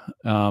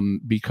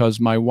 because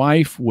my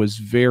wife was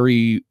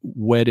very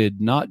wedded,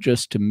 not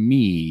just to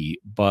me,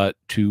 but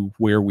to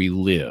where we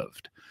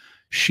lived.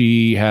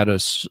 She had a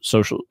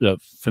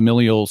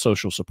familial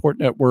social support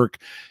network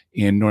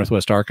in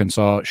Northwest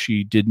Arkansas.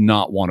 She did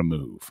not want to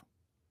move.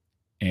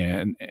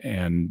 And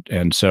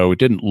so it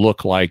didn't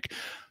look like,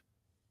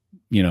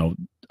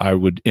 I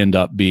would end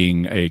up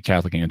being a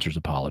Catholic Answers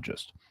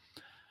apologist.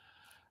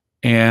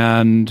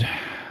 And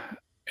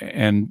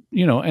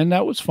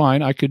that was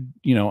fine. I could,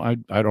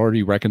 I'd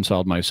already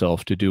reconciled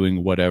myself to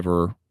doing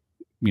whatever,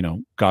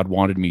 God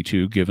wanted me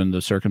to, given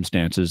the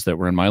circumstances that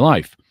were in my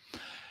life.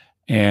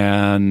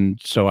 And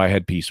so I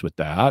had peace with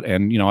that.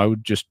 And, I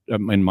would just,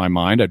 in my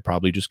mind, I'd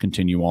probably just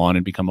continue on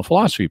and become a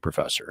philosophy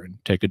professor and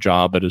take a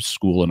job at a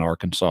school in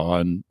Arkansas,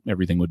 and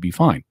everything would be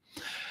fine.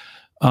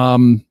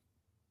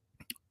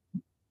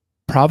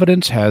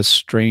 Providence has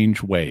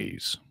strange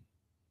ways,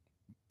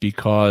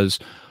 because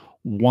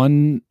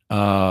one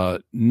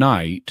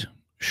night,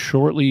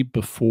 shortly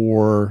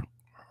before,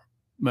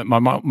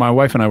 my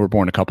wife and I were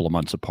born a couple of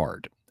months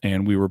apart,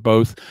 and we were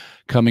both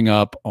coming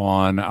up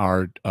on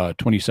our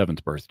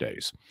 27th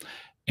birthdays.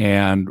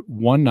 And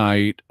one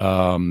night,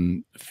 a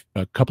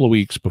couple of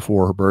weeks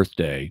before her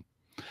birthday,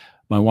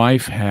 my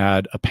wife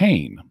had a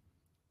pain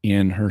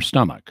in her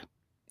stomach,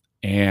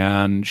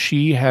 and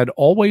she had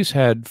always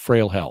had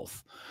frail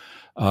health.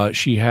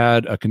 She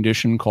had a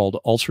condition called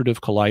ulcerative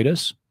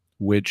colitis,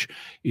 which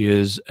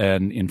is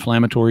an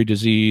inflammatory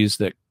disease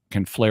that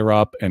can flare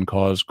up and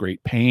cause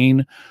great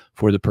pain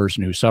for the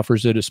person who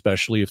suffers it,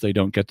 especially if they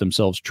don't get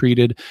themselves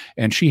treated.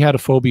 And she had a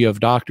phobia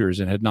of doctors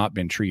and had not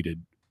been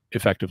treated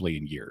effectively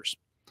in years.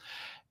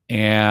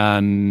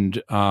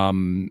 And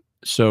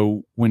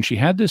so when she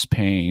had this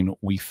pain,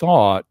 we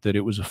thought that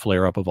it was a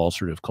flare-up of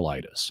ulcerative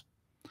colitis.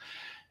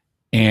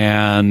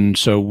 And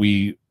so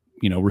we,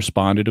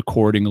 responded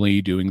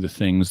accordingly, doing the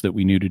things that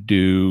we knew to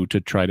do to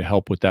try to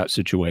help with that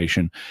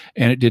situation.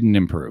 And it didn't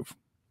improve.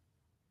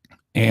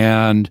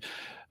 And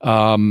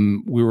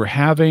we were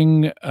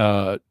having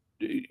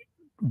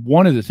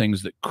one of the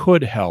things that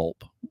could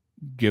help,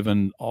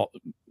 given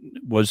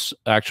was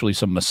actually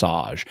some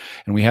massage.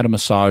 And we had a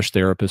massage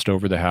therapist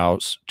over the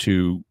house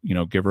to,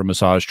 give her a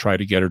massage, try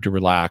to get her to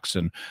relax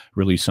and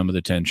release some of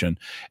the tension.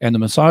 And the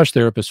massage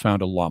therapist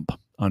found a lump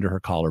under her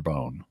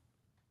collarbone.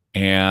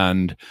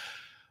 And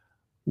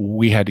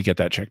we had to get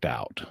that checked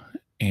out.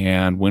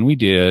 And when we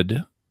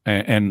did,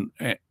 and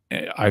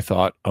I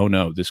thought, oh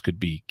no, this could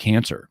be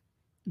cancer.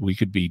 We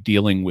could be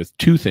dealing with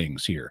two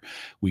things here.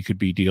 We could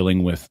be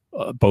dealing with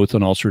both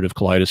an ulcerative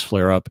colitis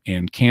flare-up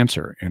and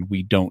cancer, and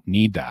we don't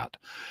need that.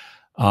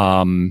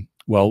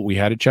 Well, we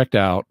had it checked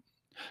out.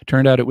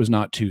 Turned out it was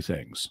not two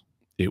things.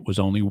 It was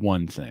only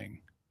one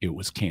thing. It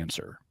was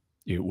cancer.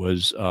 It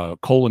was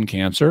colon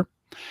cancer,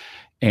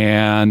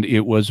 and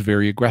it was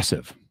very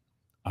aggressive.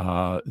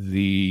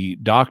 The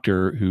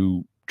doctor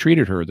who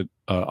treated her, the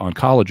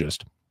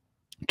oncologist,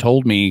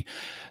 told me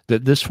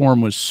that this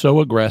form was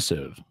so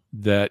aggressive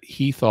that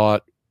he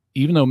thought,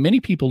 even though many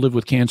people live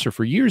with cancer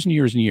for years and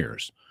years and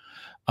years,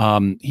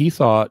 he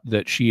thought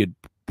that she had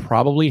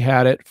probably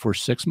had it for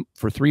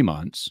 3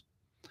 months,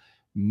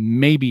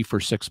 maybe for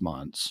 6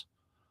 months,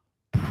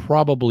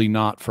 probably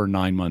not for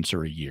 9 months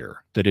or a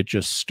year, that it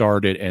just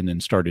started and then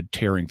started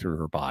tearing through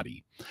her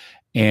body.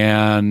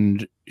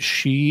 And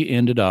she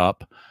ended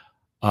up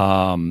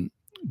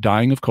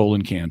dying of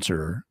colon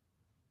cancer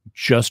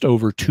just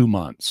over 2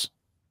 months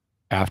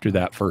after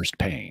that first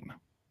pain.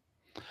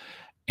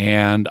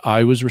 And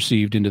I was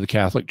received into the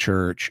Catholic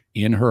Church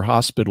in her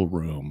hospital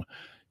room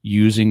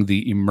using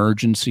the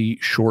emergency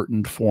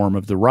shortened form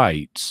of the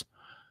rites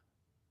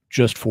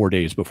just 4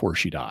 days before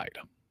she died.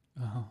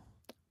 Uh-huh.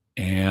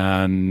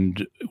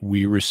 And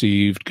we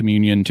received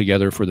communion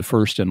together for the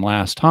first and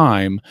last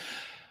time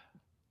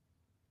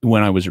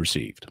when I was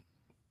received.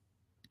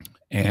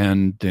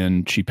 And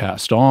then she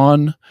passed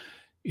on.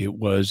 It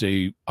was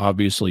a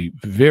obviously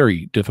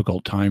very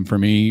difficult time for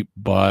me,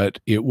 but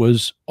it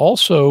was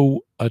also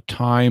a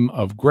time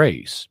of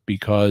grace,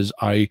 because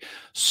I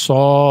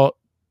saw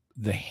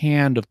the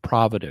hand of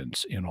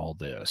providence in all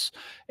this.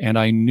 And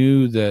I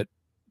knew that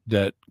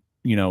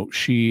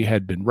she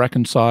had been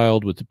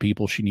reconciled with the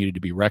people she needed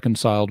to be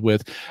reconciled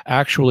with.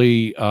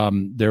 Actually,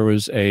 there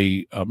was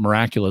a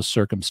miraculous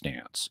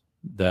circumstance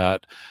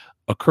that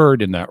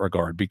occurred in that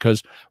regard,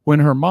 because when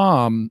her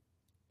mom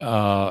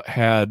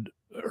had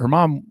her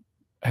mom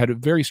had a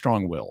very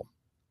strong will,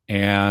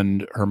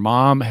 and her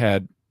mom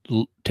had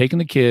taken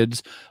the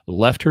kids,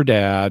 left her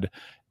dad,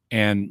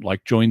 and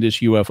like joined this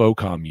UFO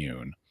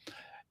commune.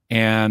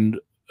 And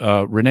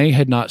Renee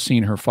had not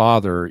seen her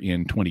father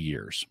in 20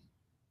 years,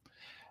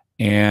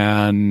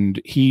 and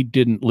he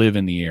didn't live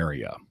in the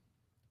area.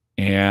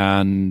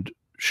 And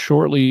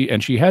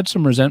she had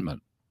some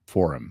resentment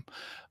for him,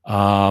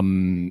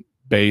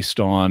 based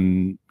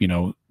on,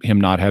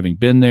 him not having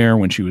been there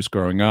when she was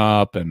growing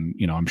up, and,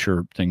 I'm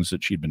sure things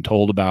that she'd been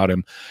told about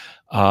him.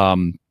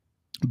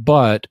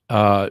 But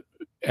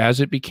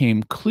as it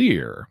became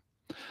clear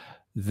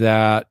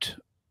that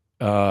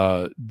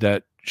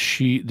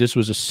this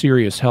was a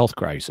serious health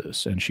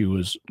crisis and she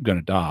was going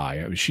to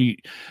die,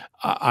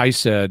 I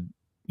said,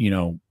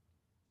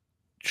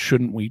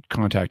 shouldn't we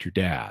contact your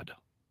dad?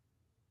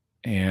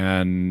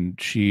 And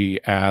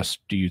she asked,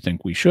 do you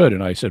think we should?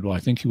 And I said, well,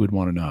 I think he would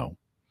want to know.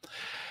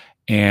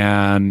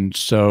 And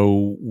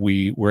so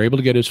we were able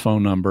to get his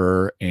phone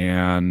number,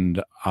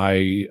 and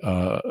I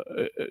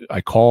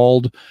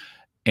called,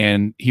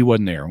 and he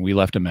wasn't there, and we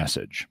left a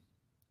message.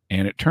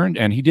 And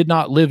and he did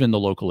not live in the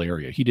local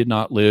area. He did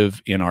not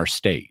live in our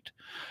state.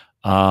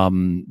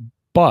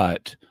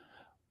 But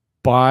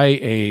by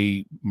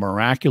a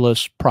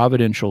miraculous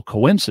providential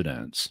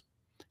coincidence,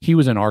 he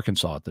was in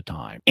Arkansas at the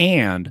time,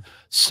 and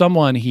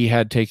someone he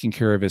had taken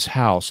care of his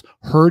house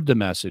heard the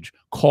message,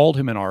 called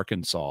him in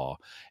Arkansas,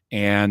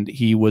 and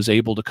he was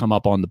able to come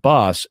up on the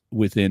bus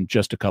within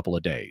just a couple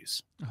of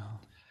days. Oh.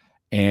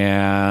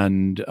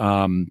 And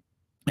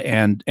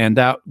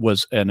that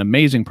was an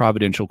amazing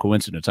providential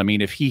coincidence. I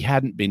mean, if he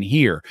hadn't been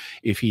here,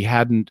 if he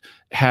hadn't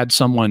had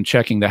someone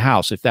checking the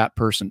house, if that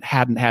person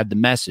hadn't had the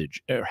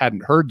message, or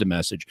hadn't heard the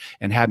message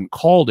and hadn't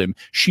called him,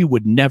 she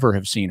would never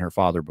have seen her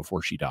father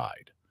before she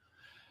died.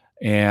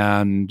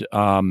 And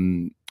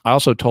I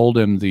also told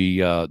him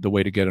the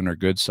way to get on her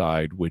good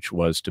side, which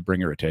was to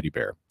bring her a teddy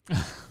bear,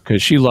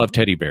 because she loved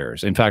teddy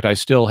bears. In fact, I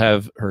still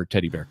have her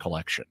teddy bear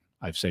collection.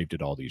 I've saved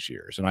it all these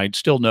years, and I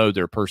still know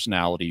their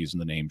personalities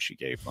and the names she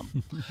gave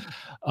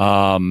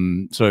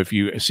them. So if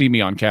you see me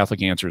on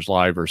Catholic Answers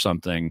Live or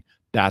something,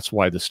 that's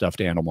why the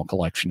stuffed animal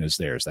collection is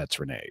theirs. That's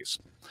Renee's.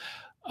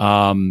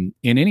 In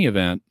any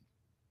event,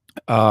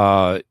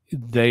 I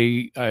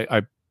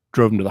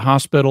drove them to the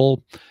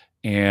hospital,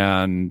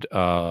 and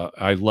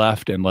I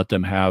left and let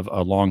them have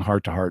a long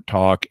heart-to-heart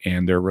talk,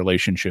 and their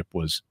relationship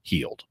was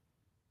healed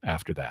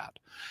after that.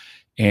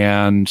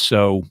 And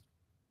so,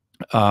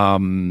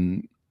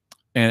 and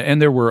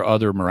there were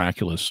other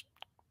miraculous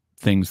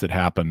things that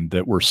happened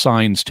that were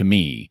signs to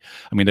me.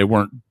 I mean, they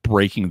weren't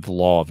breaking the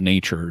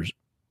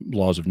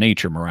laws of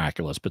nature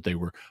miraculous, but they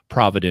were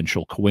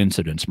providential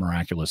coincidence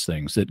miraculous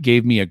things that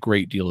gave me a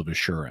great deal of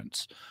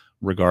assurance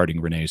regarding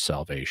Renee's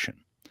salvation.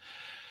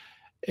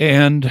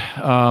 And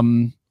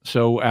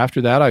so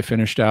after that, I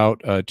finished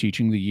out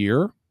teaching the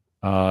year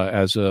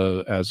as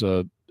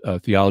a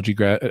theology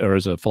grad, or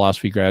as a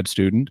philosophy grad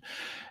student.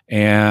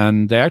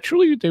 And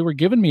they were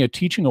giving me a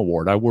teaching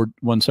award. I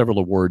won several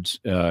awards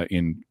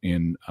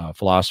in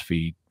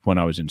philosophy when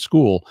I was in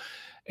school.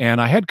 And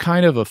I had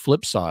kind of a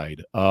flip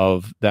side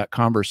of that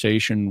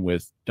conversation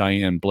with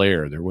Diane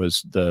Blair. There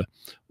was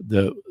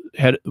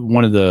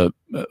one of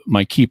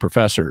my key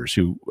professors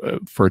who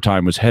for a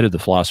time was head of the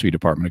philosophy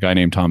department, a guy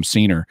named Tom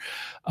Senior,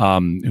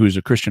 who was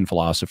a Christian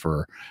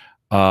philosopher.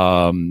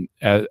 I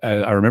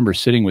remember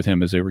sitting with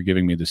him as they were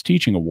giving me this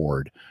teaching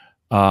award.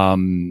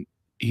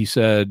 He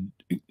said,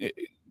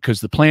 because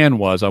the plan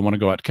was I want to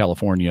go out to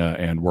California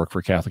and work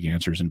for Catholic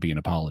Answers and be an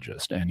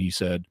apologist. And he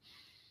said,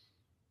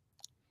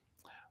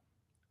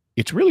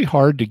 it's really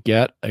hard to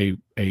get a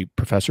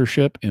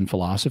professorship in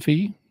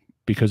philosophy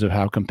because of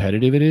how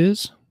competitive it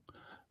is,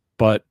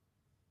 but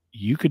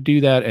you could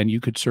do that and you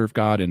could serve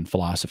God in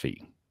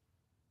philosophy.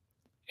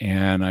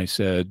 And I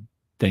said,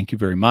 thank you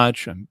very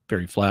much. I'm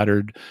very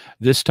flattered.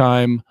 This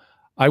time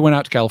I went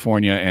out to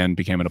California and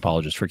became an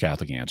apologist for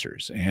Catholic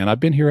Answers, and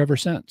I've been here ever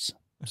since.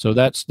 So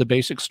that's the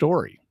basic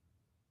story.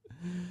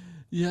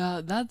 Yeah,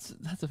 that's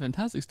a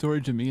fantastic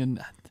story, Jimmy,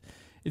 and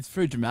it's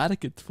very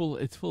dramatic. It's full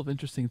of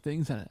interesting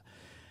things, and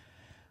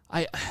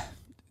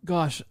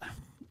gosh,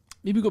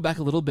 maybe go back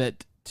a little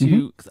bit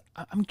to. Cause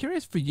I'm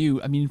curious for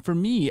you. I mean, for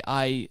me,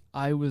 I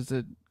was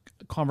a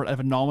convert out of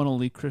a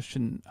nominally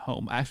Christian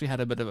home. I actually had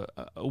a bit of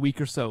a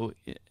week or so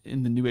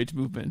in the New Age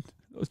movement.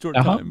 A short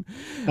time.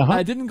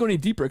 I didn't go any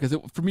deeper because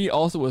for me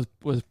also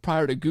was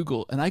prior to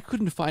Google, and I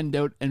couldn't find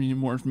out any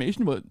more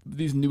information about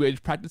these New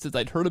Age practices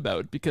I'd heard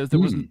about because there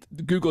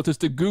wasn't Google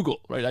just to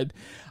Google, right?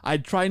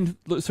 I'd try and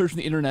search on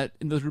the internet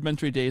in those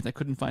rudimentary days, and I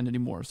couldn't find any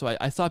more. So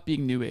I stopped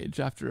being New Age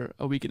after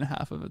a week and a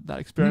half of that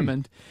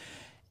experiment,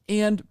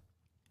 and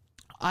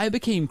I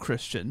became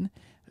Christian.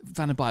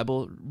 Found a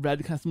Bible, read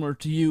kind of similar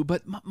to you,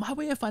 but my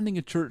way of finding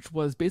a church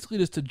was basically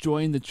just to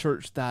join the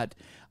church that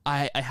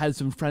I had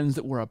some friends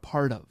that were a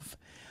part of.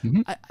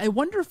 I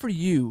wonder for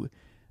you,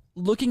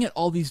 looking at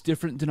all these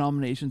different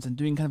denominations and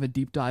doing kind of a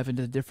deep dive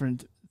into the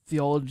different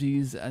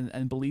theologies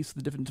and beliefs of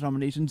the different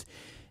denominations,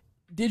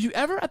 Did you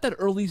ever, at that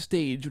early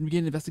stage when you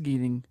began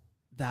investigating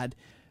that,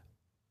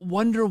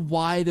 wonder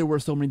why there were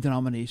so many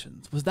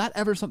denominations? Was that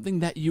ever something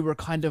that you were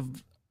kind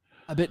of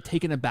a bit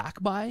taken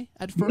aback by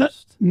at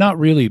first? Not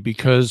really,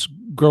 because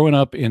growing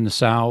up in the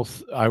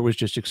South, I was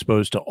just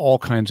exposed to all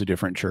kinds of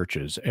different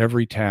churches.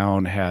 Every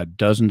town had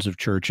dozens of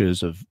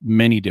churches of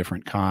many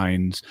different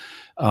kinds.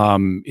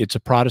 It's a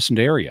Protestant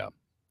area.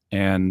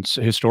 And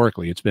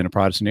historically, it's been a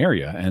Protestant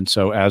area. And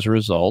so as a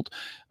result,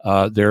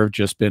 there have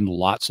just been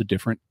lots of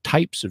different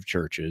types of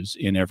churches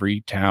in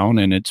every town.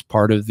 And it's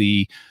part of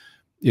the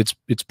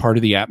part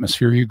of the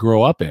atmosphere you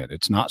grow up in.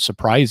 It's not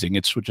surprising.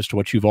 It's just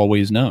what you've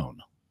always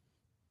known.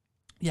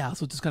 Yeah,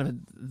 so just kind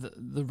of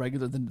the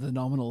regular, the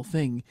nominal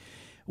thing.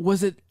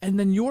 Was it, and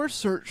then your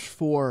search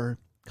for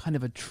kind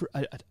of a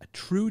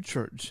true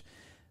church,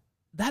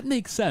 that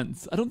makes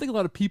sense. I don't think a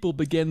lot of people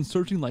began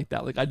searching like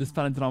that. Like, I just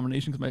found a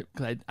denomination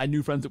because I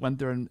knew friends that went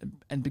there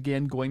and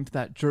began going to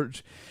that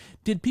church.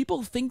 Did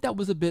people think that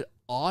was a bit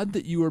odd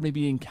that you were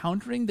maybe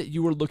encountering, that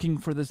you were looking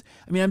for this?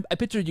 I mean, I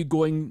picture you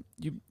going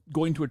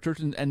to a church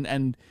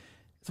and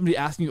somebody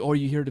asking you, "Oh, are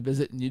you here to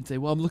visit?" And you'd say,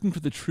 "Well, I'm looking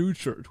for the true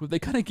church." Would they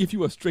kind of give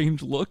you a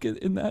strange look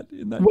in that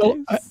Well,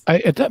 case? I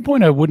at that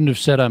point, I wouldn't have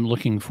said I'm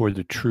looking for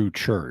the true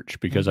church,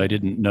 because I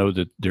didn't know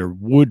that there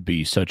would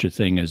be such a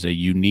thing as a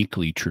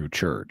uniquely true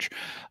church.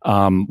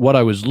 What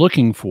I was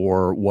looking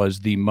for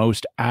was the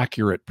most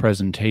accurate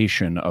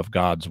presentation of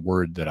God's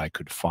word that I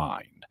could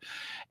find.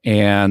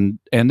 And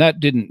that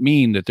didn't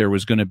mean that there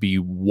was going to be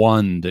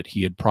one that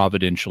he had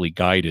providentially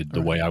guided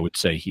the way I would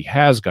say he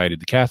has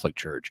guided the Catholic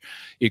Church.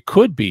 It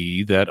could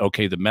be that,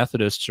 okay, the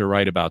Methodists are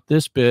right about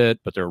this bit,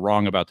 but they're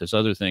wrong about this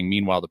other thing.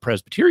 Meanwhile, the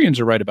Presbyterians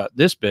are right about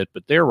this bit,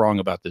 but they're wrong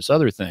about this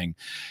other thing.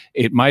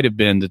 It might have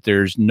been that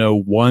there's no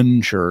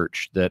one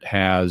church that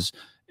has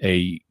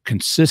a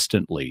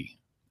consistently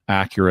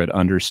accurate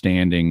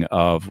understanding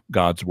of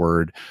God's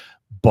word,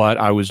 but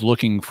I was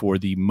looking for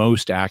the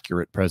most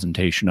accurate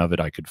presentation of it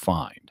I could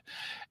find.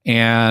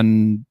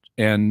 And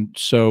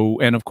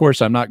of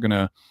course, I'm not going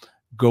to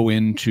go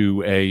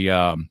into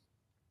a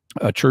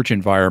church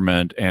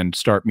environment and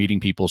start meeting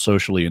people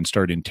socially and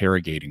start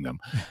interrogating them.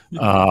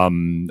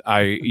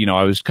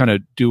 I was kind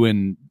of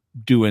doing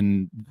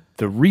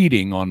the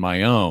reading on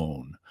my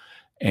own.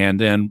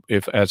 And then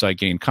as I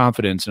gain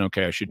confidence, and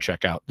okay, I should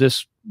check out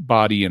this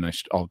body, and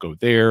I'll go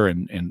there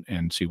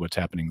and see what's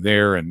happening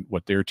there and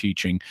what they're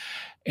teaching.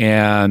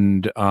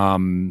 And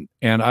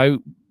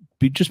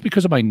just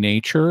because of my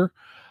nature,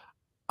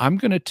 I'm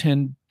going to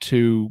tend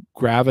to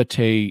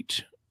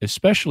gravitate,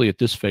 especially at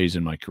this phase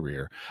in my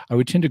career, I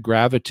would tend to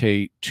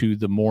gravitate to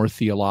the more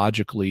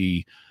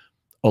theologically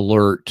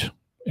alert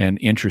and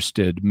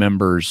interested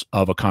members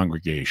of a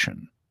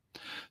congregation.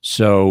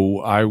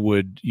 So I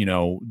would,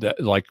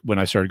 like when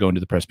I started going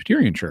to the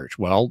Presbyterian Church,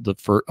 well,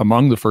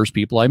 among the first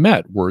people I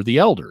met were the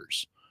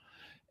elders,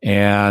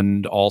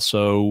 and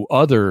also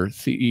other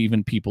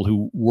even people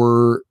who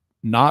were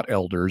not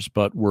elders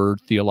but were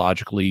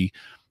theologically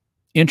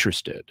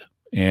interested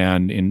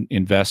and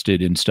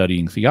invested in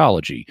studying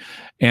theology.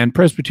 And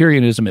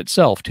Presbyterianism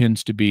itself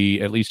tends to be,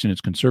 at least in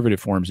its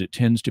conservative forms, it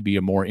tends to be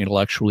a more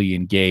intellectually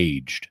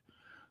engaged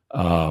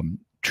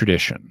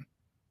tradition.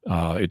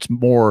 It's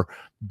more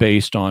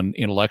based on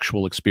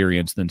intellectual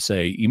experience than,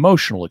 say,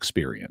 emotional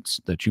experience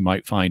that you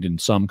might find in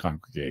some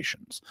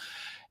congregations.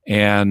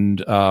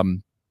 And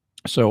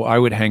so I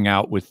would hang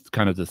out with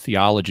kind of the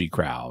theology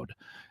crowd.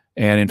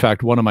 And in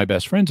fact, one of my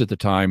best friends at the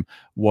time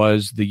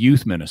was the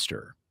youth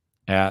minister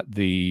at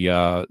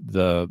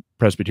the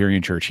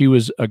Presbyterian Church. He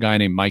was a guy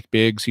named Mike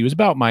Biggs. He was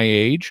about my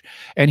age,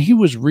 and he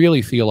was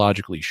really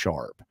theologically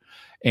sharp.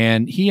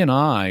 And he and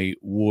I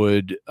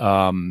would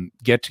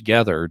get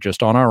together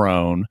just on our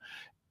own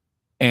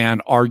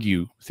and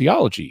argue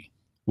theology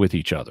with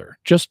each other,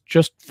 just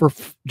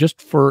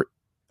for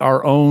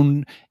our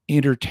own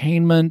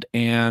entertainment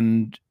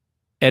and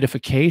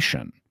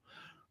edification.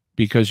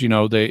 Because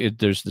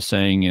there's the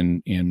saying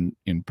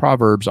in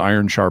Proverbs,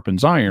 "Iron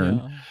sharpens iron."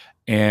 Yeah.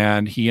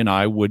 And he and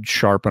I would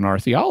sharpen our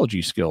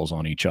theology skills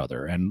on each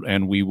other,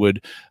 and we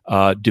would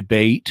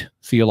debate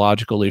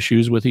theological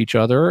issues with each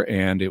other,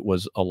 and it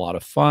was a lot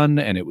of fun,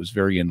 and it was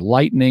very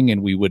enlightening.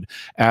 And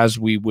as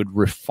we would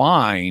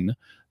refine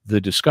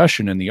the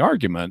discussion and the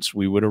arguments,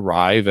 we would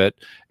arrive at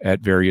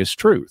various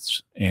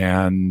truths,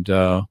 and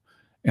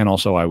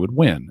also I would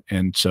win,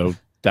 and so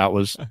that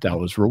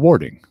was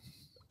rewarding.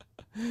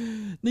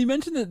 Now, you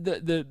mentioned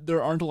that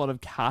there aren't a lot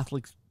of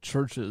Catholic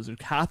churches or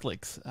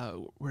Catholics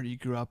where you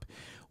grew up.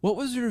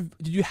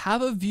 Did you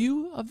have a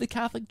view of the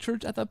Catholic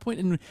Church at that point?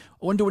 And I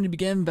wonder, when you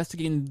began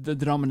investigating the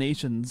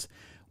denominations,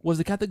 was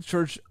the Catholic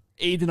Church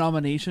a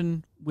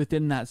denomination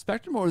within that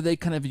spectrum, or were they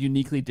kind of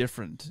uniquely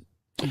different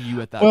to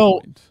you at that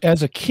point? Well,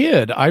 as a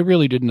kid, I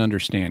really didn't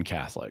understand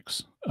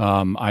Catholics.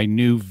 I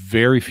knew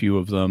very few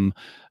of them.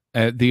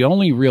 The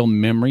only real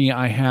memory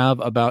I have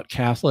about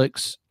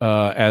Catholics,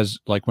 as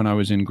like when I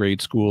was in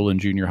grade school and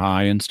junior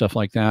high and stuff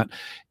like that,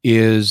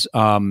 is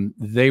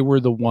they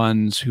were the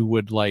ones who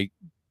would like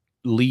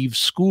leave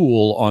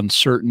school on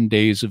certain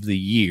days of the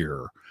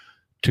year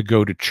to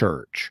go to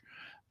church.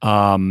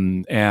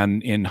 And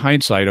in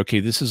hindsight, okay,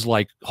 this is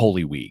like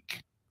Holy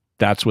Week.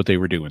 That's what they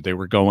were doing. They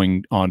were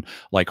going on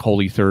like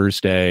Holy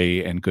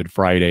Thursday and Good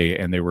Friday,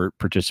 and they were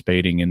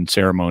participating in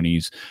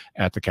ceremonies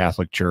at the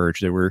Catholic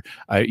Church. They were,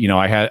 I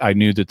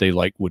knew that they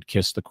like would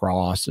kiss the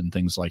cross and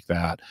things like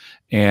that.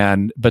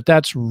 But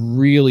that's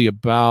really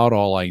about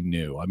all I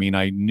knew. I mean,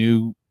 I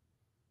knew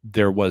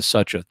there was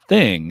such a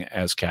thing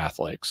as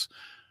Catholics,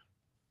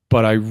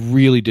 but I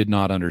really did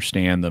not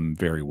understand them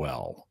very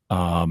well.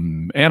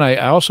 And I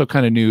also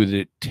kind of knew that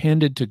it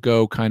tended to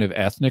go kind of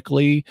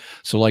ethnically.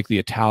 So like the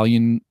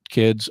Italian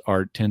kids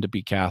tend to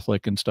be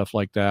Catholic and stuff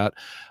like that.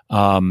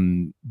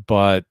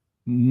 But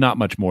not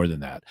much more than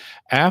that.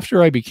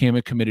 After I became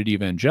a committed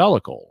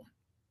evangelical,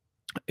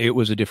 it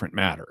was a different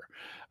matter.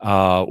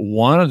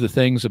 One of the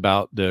things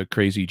about the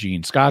crazy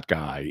Gene Scott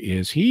guy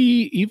is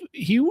he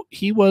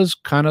was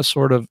kind of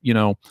sort of,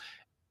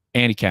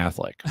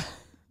 anti-Catholic.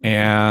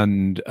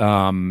 And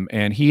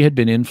he had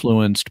been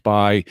influenced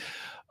by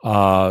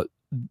the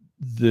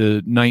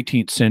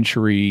 19th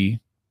century,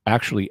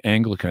 actually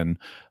Anglican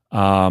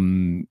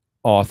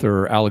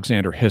author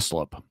Alexander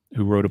Hislop,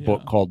 who wrote a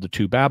book called The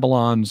Two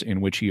Babylons,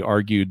 in which he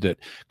argued that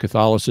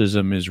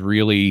Catholicism is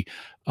really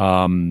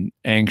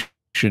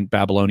ancient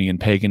Babylonian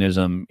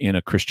paganism in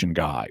a Christian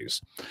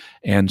guise.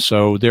 And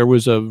so there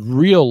was a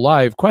real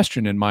live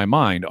question in my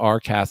mind, are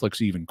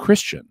Catholics even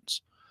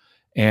Christians?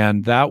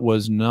 And that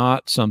was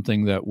not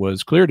something that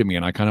was clear to me.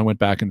 And I kind of went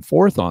back and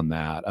forth on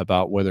that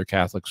about whether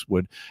Catholics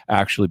would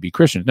actually be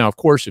Christians. Now, of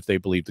course, if they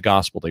believe the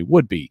gospel, they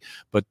would be.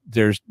 But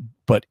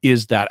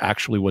is that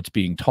actually what's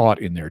being taught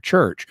in their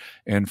church?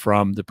 And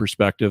from the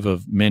perspective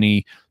of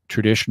many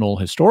traditional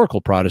historical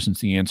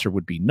Protestants, the answer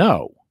would be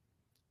no.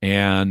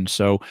 And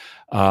so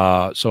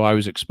I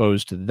was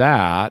exposed to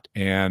that.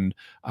 And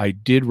I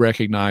did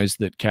recognize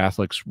that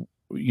Catholics,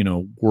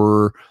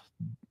 were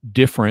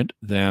different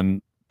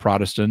than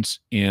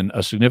Protestants in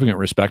a significant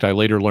respect. I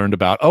later learned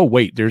about, oh,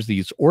 wait, there's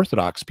these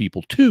Orthodox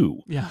people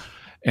too. Yeah.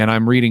 And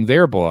I'm reading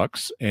their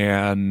books,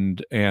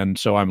 and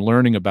so I'm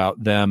learning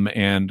about them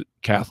and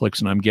Catholics,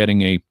 and I'm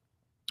getting a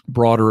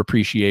broader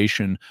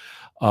appreciation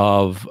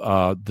of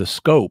the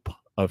scope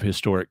of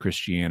historic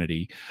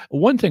Christianity.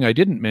 One thing I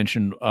didn't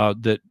mention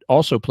that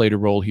also played a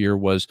role here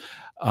was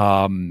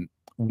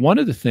one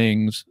of the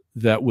things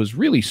that was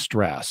really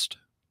stressed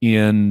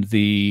in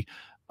the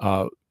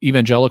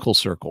evangelical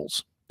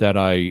circles that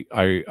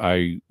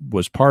I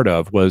was part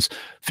of was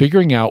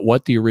figuring out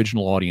what the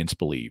original audience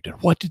believed and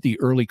what did the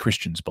early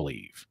Christians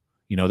believe.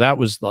 That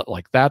was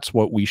that's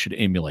what we should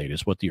emulate,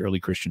 is what the early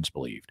Christians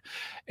believed.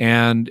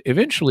 And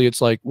eventually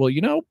it's like, well,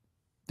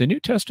 the New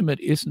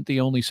Testament isn't the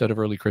only set of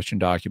early Christian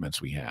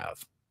documents we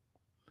have.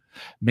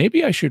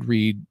 Maybe I should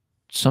read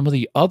some of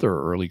the other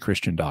early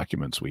Christian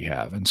documents we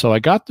have. And so I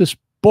got this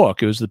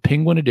book. It was the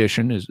Penguin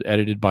edition, is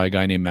edited by a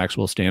guy named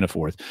Maxwell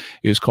Staniforth.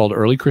 It was called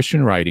Early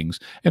Christian Writings.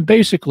 And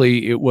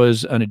basically it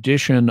was an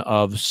edition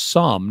of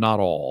some, not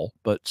all,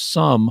 but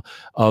some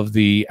of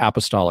the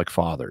apostolic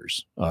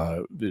fathers.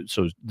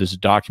 So this is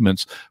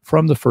documents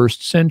from the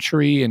first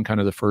century and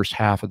kind of the first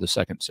half of the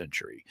second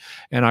century.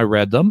 And I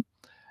read them,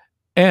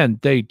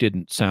 and they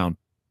didn't sound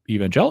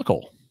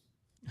evangelical.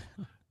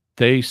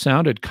 They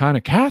sounded kind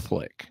of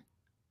Catholic.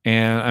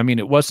 And I mean,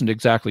 it wasn't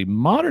exactly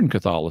modern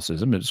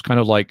Catholicism. It was kind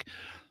of like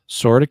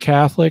sort of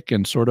Catholic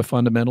and sort of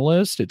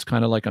fundamentalist. It's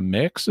kind of like a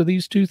mix of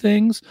these two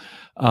things.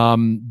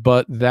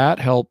 But that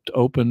helped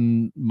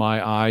open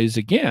my eyes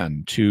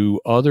again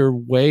to other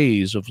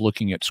ways of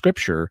looking at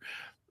Scripture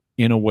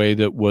in a way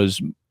that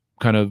was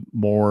kind of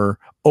more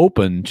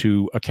open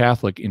to a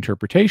Catholic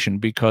interpretation,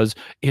 because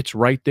it's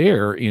right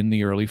there in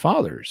the early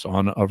fathers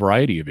on a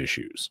variety of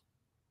issues.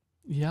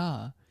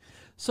 Yeah.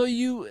 So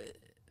you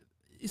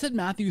said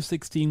Matthew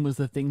 16 was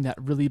the thing that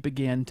really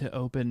began to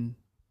open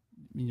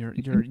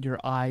your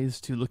eyes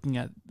to looking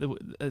at the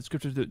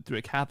scriptures through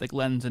a Catholic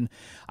lens, and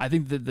I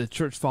think that the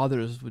church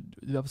fathers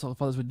the apostolic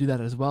fathers would do that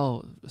as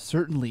well,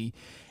 certainly.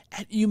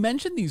 And you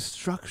mentioned these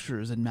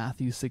structures in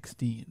Matthew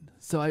 16,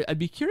 so I'd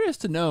be curious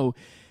to know,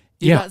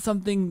 is that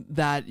something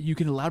that you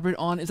can elaborate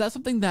on? Is that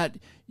something that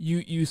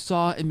you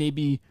saw and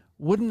maybe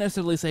wouldn't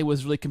necessarily say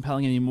was really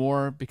compelling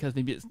anymore because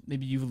maybe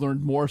you've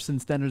learned more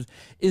since then?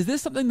 Is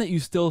this something that you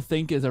still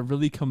think is a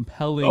really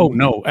compelling? Oh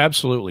no,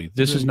 absolutely.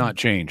 This has not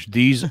changed.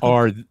 These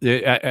are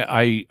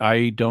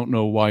I don't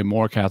know why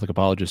more Catholic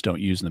apologists don't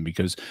use them,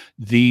 because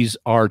these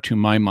are, to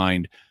my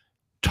mind,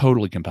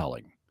 totally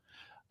compelling.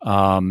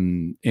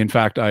 In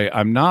fact,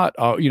 I'm not.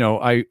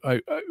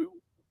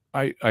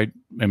 I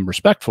am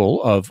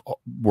respectful of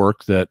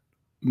work that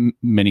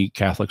many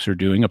Catholics are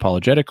doing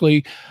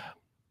apologetically.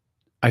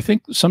 I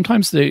think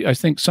sometimes, I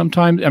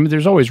mean,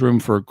 there's always room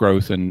for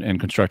growth and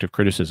constructive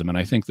criticism. And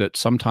I think that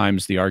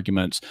sometimes the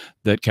arguments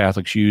that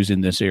Catholics use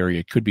in this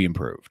area could be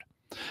improved.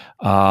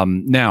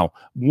 Now,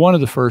 one of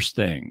the first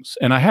things,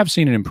 and I have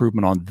seen an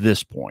improvement on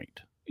this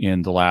point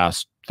in the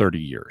last 30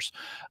 years.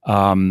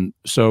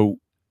 So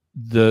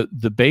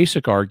the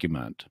basic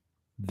argument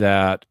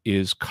that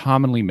is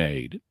commonly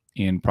made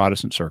in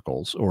Protestant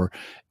circles, or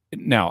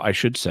now I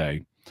should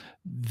say,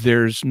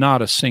 there's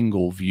not a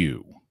single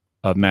view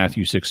of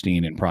Matthew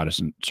 16 in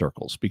Protestant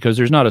circles, because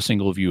there's not a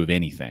single view of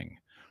anything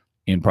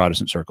in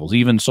Protestant circles.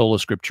 Even sola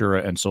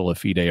scriptura and sola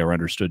fide are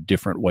understood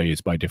different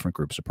ways by different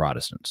groups of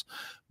Protestants.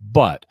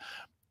 But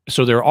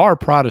so there are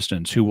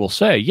Protestants who will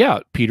say, yeah,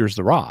 Peter's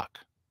the rock.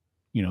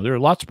 You know, there are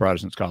lots of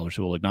Protestant scholars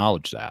who will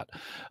acknowledge that.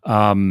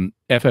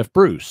 F.F.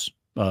 Bruce,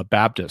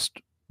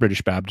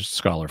 British Baptist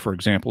scholar, for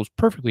example, is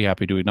perfectly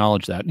happy to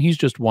acknowledge that, and he's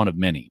just one of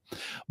many.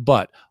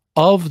 But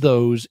of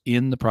those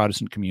in the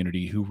Protestant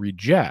community who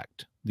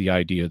reject the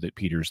idea that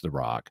Peter's the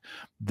rock,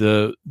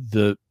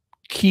 the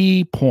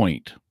key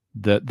point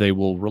that they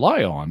will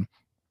rely on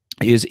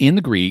is in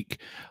the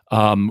Greek.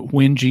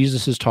 When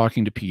Jesus is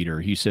talking to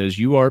Peter, he says,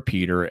 "You are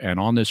Peter, and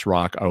on this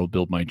rock I will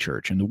build my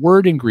church." And the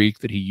word in Greek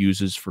that he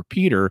uses for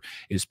Peter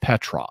is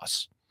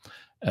Petros,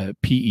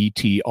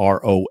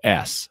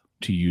 Petros,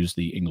 to use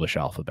the English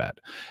alphabet.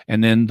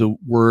 And then the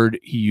word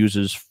he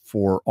uses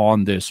for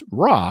on this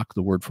rock,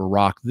 the word for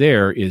rock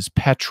there is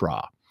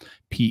Petra,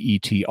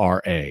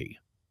 Petra,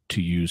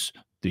 to use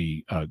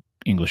the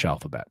English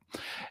alphabet.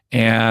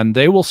 And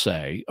they will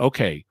say,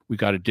 okay, we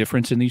got a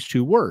difference in these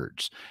two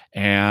words.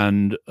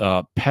 And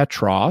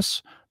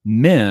Petros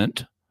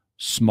meant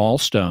small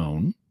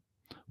stone,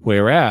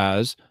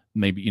 whereas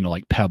maybe, you know,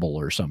 like pebble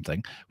or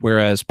something,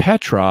 whereas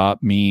Petra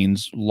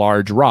means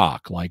large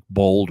rock, like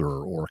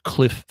boulder or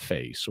cliff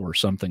face or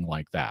something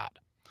like that.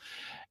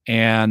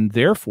 And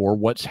therefore,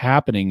 what's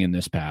happening in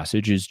this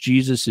passage is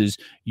Jesus is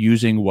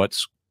using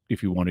what's,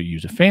 if you want to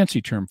use a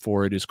fancy term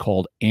for it, is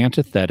called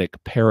antithetic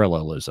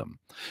parallelism.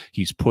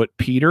 He's put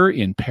Peter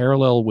in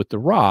parallel with the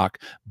rock,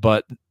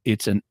 but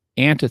it's an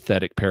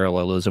antithetic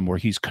parallelism where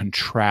he's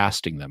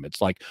contrasting them.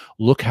 It's like,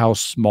 look how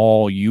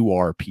small you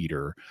are,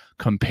 Peter,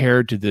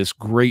 compared to this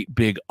great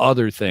big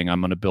other thing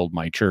I'm going to build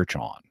my church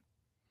on.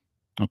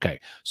 Okay,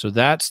 so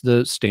that's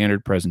the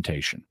standard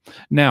presentation.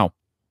 Now,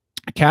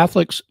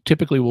 Catholics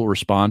typically will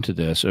respond to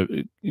this,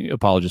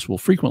 apologists will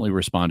frequently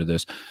respond to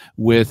this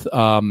with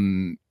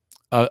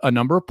a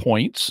number of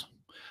points.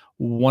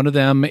 One of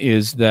them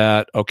is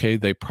that, okay,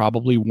 they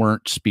probably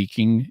weren't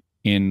speaking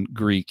in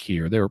Greek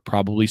here. They were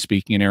probably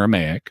speaking in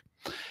Aramaic.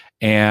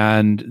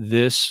 And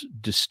this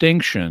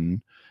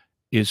distinction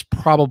is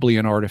probably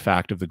an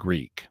artifact of the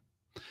Greek.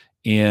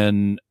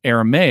 In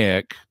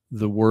Aramaic,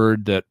 the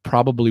word that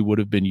probably would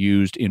have been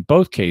used in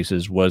both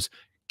cases was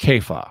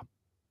Kepha,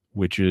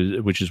 which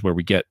is where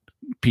we get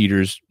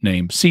Peter's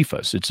name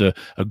Cephas. It's a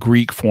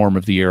Greek form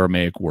of the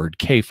Aramaic word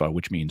Kepha,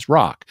 which means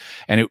rock.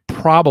 And it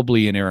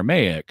probably in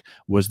Aramaic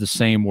was the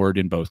same word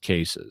in both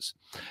cases.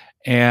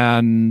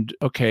 And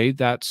okay,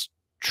 that's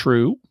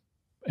true.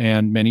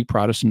 And many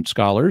Protestant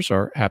scholars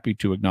are happy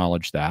to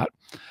acknowledge that.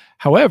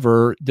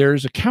 However,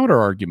 there's a counter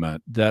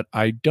argument that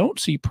I don't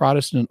see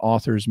Protestant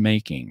authors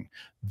making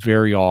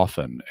very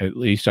often. At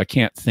least I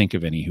can't think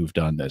of any who've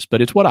done this,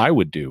 but it's what I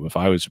would do if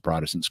I was a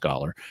Protestant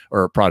scholar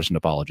or a Protestant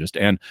apologist.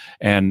 And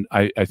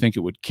I think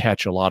it would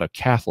catch a lot of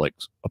Catholic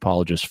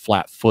apologists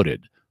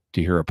flat-footed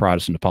to hear a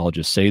Protestant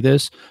apologist say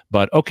this.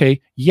 But okay,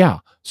 yeah,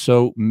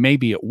 so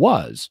maybe it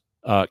was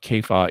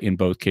Kepha in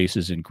both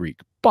cases in Greek.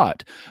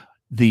 But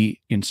the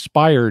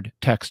inspired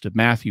text of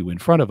Matthew in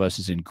front of us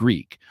is in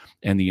Greek,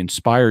 and the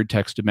inspired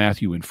text of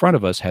Matthew in front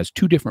of us has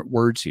two different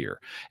words here.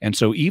 And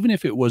so even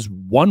if it was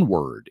one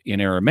word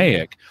in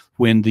Aramaic,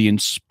 when the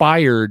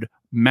inspired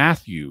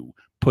Matthew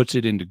puts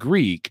it into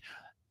Greek,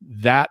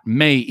 that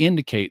may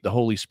indicate the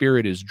Holy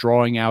Spirit is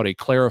drawing out a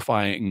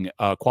clarifying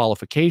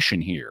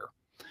qualification here.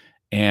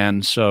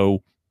 And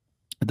so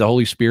the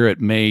Holy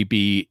Spirit may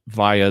be,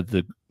 via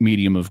the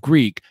medium of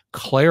Greek,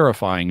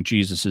 clarifying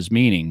Jesus's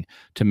meaning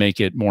to make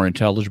it more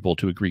intelligible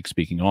to a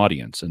Greek-speaking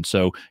audience. And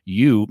so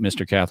you,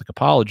 Mr. Catholic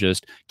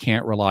apologist,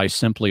 can't rely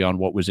simply on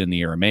what was in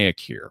the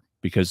Aramaic here,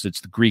 because it's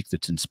the Greek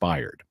that's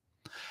inspired.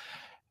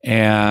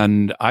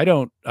 And I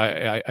don't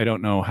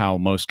know how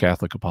most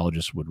Catholic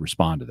apologists would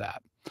respond to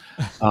that.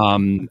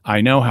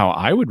 I know how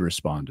I would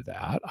respond to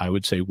that. I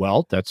would say,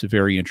 well, that's a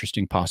very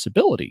interesting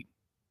possibility,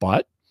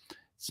 but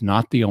it's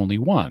not the only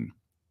one.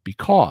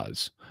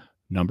 Because,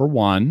 number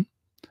one,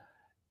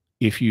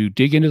 if you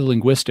dig into the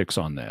linguistics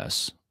on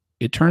this,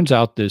 it turns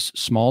out this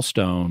small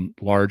stone,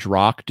 large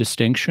rock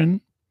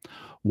distinction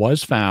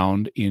was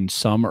found in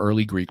some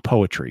early Greek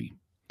poetry,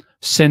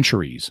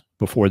 centuries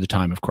before the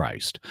time of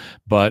Christ.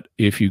 But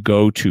if you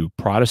go to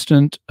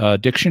Protestant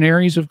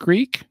dictionaries of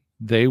Greek,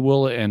 they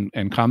will,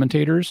 and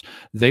commentators,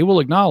 they will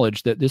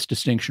acknowledge that this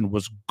distinction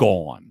was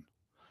gone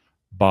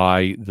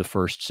by the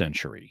first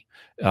century.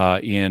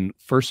 In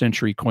first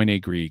century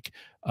Koine Greek,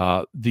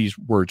 these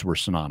words were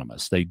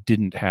synonymous. They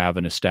didn't have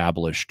an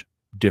established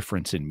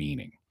difference in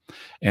meaning.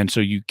 And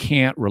so you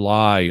can't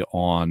rely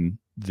on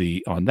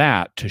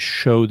that to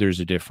show there's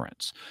a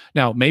difference.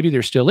 Now, maybe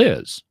there still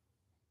is.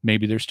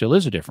 Maybe there still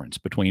is a difference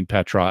between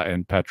Petra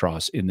and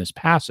Petros in this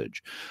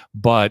passage,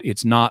 but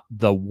it's not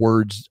the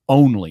words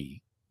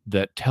only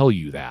that tell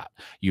you that.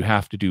 You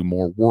have to do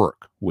more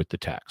work with the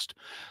text.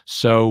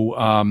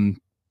 So,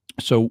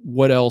 so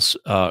what else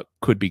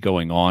could be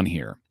going on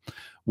here?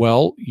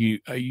 Well,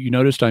 you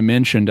noticed I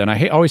mentioned, and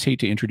I always hate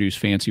to introduce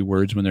fancy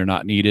words when they're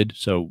not needed.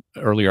 So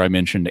earlier I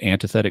mentioned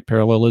antithetic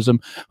parallelism.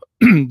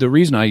 The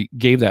reason I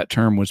gave that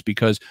term was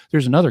because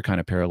there's another kind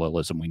of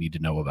parallelism we need to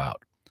know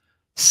about: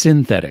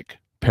 synthetic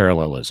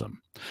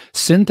parallelism.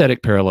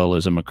 Synthetic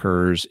parallelism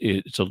occurs,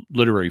 it's a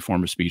literary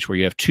form of speech where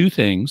you have two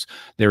things,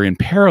 they're in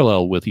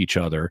parallel with each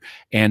other,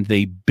 and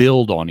they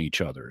build on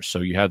each other. So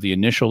you have the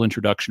initial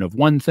introduction of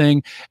one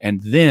thing, and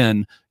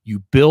then you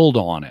build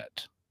on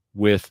it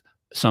with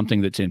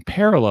something that's in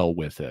parallel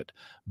with it,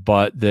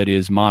 but that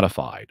is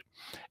modified.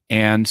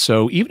 And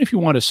so even if you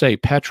want to say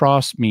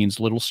Petros means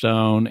little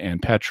stone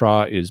and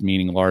Petra is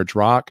meaning large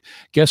rock,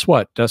 guess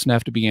what? Doesn't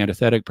have to be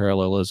antithetic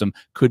parallelism,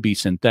 could be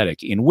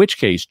synthetic, in which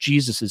case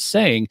Jesus is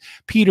saying,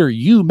 Peter,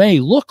 you may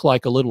look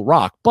like a little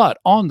rock, but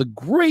on the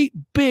great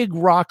big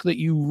rock that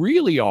you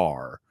really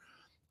are,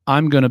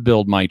 I'm going to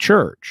build my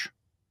church.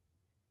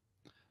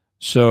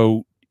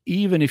 So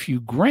even if you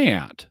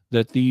grant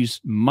that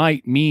these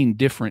might mean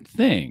different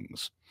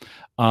things,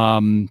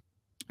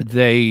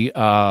 they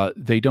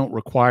don't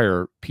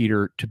require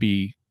Peter to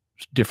be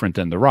different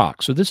than the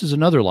rock. So this is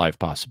another live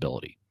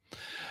possibility.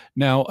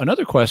 Now,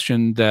 another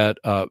question that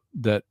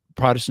that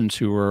Protestants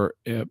who are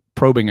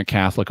probing a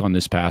Catholic on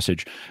this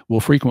passage will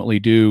frequently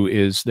do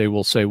is they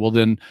will say, well,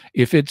 then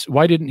if it's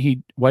why didn't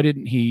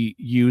he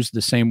use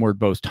the same word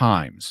both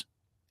times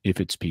if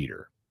it's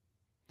Peter?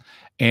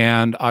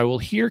 And I will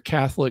hear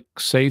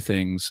Catholics say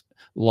things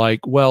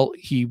like, well,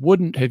 he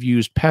wouldn't have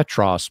used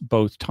Petros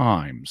both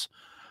times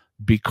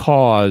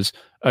because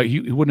he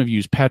wouldn't have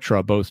used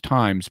Petra both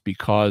times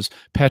because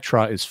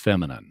Petra is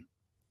feminine.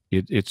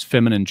 It's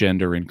feminine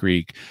gender in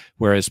Greek,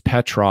 whereas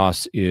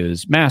Petros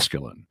is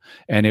masculine.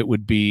 And it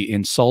would be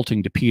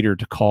insulting to Peter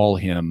to call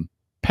him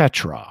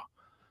Petra.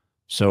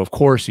 So, of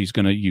course, he's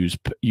going to use,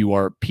 you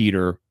are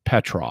Peter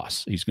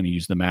Petros. He's going to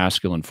use the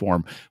masculine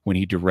form when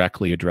he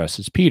directly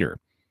addresses Peter.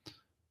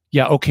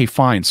 Yeah, okay,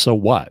 fine. So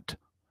what?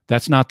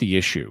 That's not the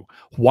issue.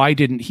 Why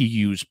didn't he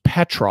use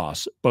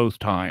Petros both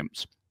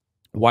times?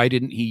 Why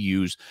didn't he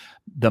use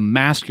the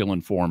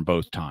masculine form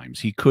both times?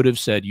 He could have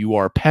said, you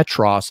are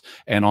Petros,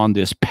 and on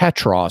this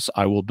Petros,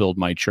 I will build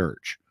my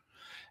church.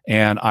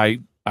 And I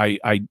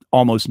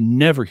almost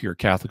never hear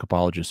Catholic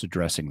apologists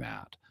addressing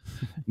that.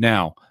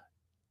 Now,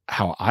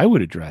 how I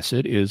would address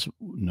it is,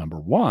 number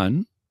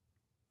one,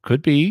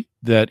 could be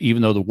that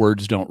even though the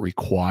words don't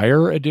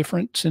require a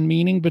difference in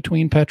meaning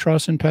between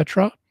Petros and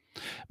Petra,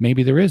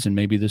 maybe there is, and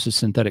maybe this is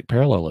synthetic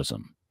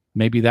parallelism.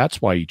 Maybe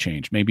that's why he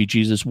changed. Maybe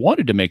Jesus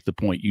wanted to make the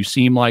point, you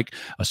seem like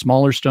a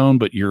smaller stone,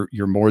 but you're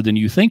more than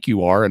you think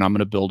you are, and I'm going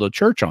to build a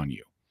church on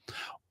you.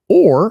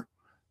 Or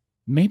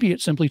maybe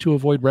it's simply to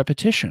avoid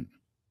repetition.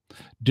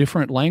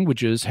 Different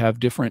languages have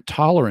different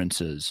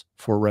tolerances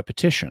for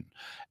repetition.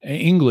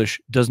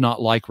 English does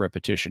not like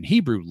repetition.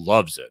 Hebrew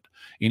loves it.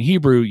 In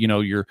Hebrew, you know,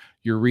 you're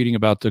reading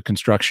about the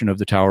construction of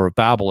the Tower of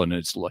Babel, and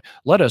it's like,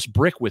 let us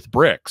brick with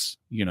bricks,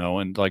 you know,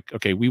 and like,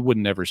 okay, we would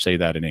never say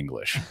that in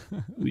English.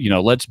 You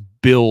know, let's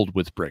build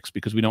with bricks,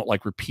 because we don't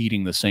like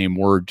repeating the same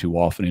word too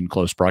often in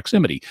close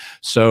proximity.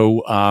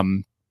 So,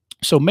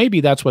 so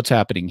maybe that's what's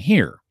happening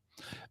here.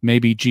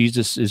 Maybe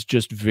Jesus is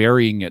just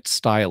varying it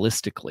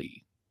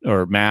stylistically,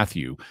 or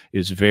Matthew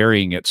is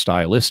varying it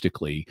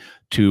stylistically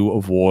to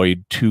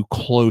avoid too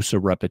close a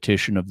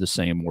repetition of the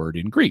same word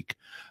in Greek.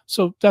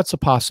 So that's a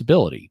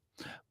possibility.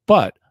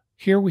 But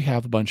here we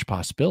have a bunch of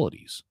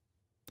possibilities.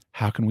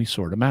 How can we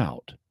sort them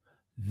out?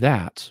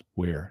 That's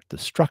where the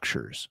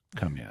structures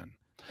come in.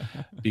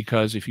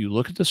 Because if you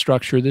look at the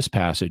structure of this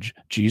passage,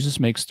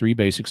 Jesus makes three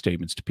basic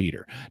statements to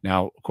Peter.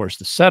 Now, of course,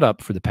 the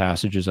setup for the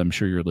passage, as I'm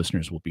sure your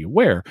listeners will be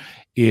aware,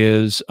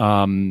 is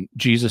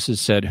Jesus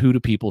has said, who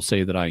do people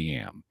say that I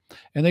am?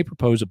 And they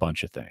propose a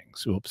bunch of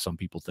things. So some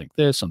people think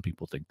this, some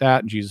people think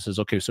that. And Jesus says,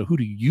 okay, so who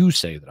do you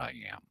say that I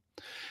am?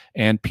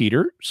 And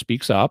Peter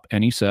speaks up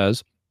and he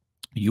says,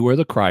 you are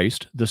the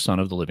Christ, the Son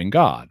of the living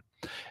God.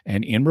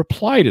 And in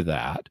reply to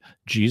that,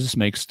 Jesus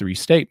makes three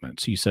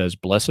statements. He says,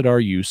 blessed are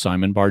you,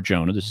 Simon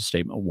Bar-Jonah. This is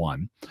statement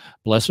one.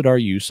 Blessed are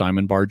you,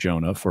 Simon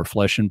Bar-Jonah, for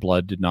flesh and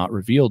blood did not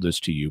reveal this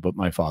to you, but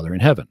my Father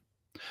in heaven.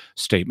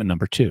 Statement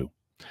number two.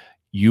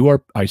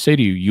 I say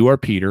to you, you are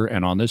Peter,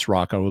 and on this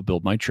rock I will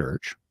build my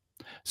church.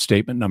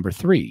 Statement number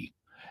three.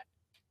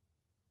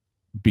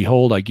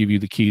 Behold, I give you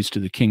the keys to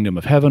the kingdom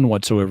of heaven.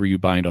 Whatsoever you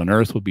bind on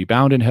earth will be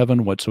bound in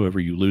heaven. Whatsoever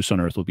you loose on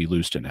earth will be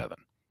loosed in heaven.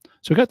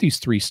 So we got these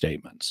three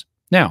statements.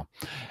 Now,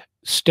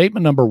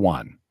 statement number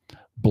one,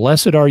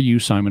 blessed are you,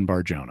 Simon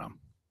Bar-Jonah.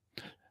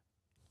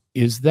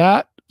 Is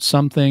that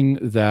something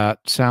that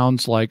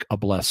sounds like a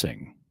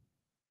blessing?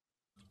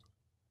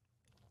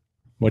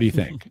 What do you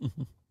think?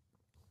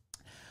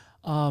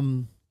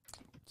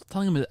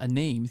 Telling him a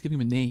name. He's giving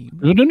him a name.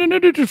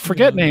 No.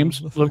 Forget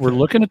names. Look, we're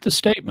looking at the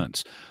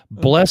statements.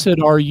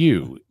 Blessed are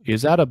you.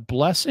 Is that a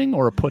blessing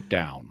or a put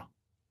down?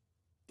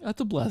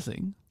 That's a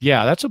blessing.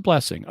 Yeah, that's a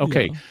blessing.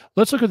 Okay, yeah.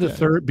 Let's look at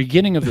the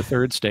beginning of the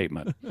third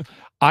statement.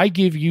 I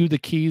give you the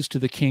keys to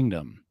the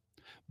kingdom.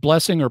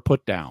 Blessing or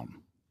put down?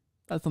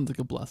 That sounds like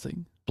a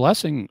blessing.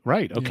 Blessing,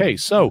 right. Okay, Yeah,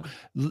 so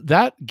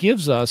that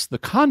gives us the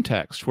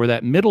context for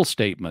that middle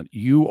statement,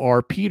 you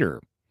are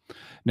Peter.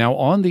 Now,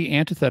 on the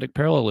antithetic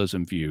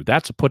parallelism view,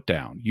 that's a put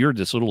down. You're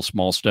this little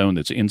small stone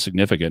that's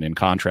insignificant in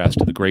contrast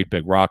to the great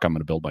big rock I'm going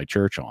to build my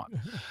church on.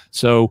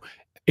 So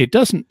it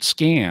doesn't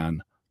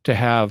scan to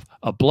have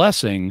a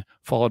blessing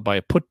followed by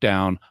a put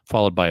down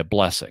followed by a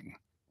blessing.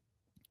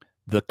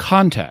 The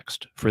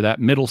context for that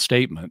middle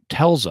statement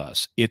tells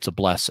us it's a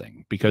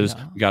blessing because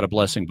we got a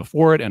blessing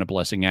before it and a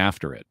blessing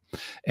after it.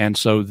 And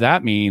so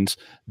that means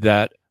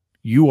that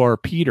you are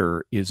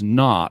Peter is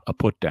not a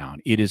put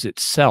down. It is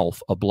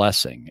itself a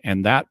blessing.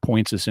 And that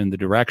points us in the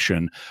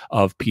direction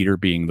of Peter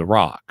being the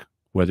rock.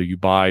 Whether you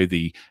buy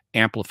the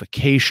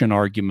amplification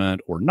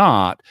argument or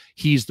not,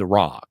 he's the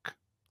rock.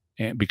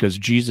 And because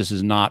Jesus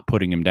is not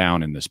putting him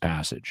down in this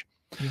passage.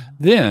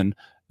 Then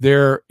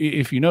there,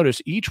 if you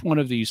notice, each one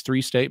of these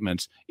three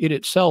statements, it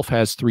itself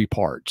has three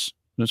parts.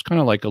 It's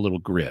kind of like a little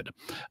grid.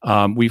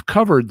 We've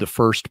covered the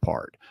first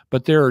part,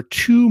 but there are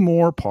two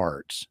more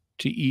parts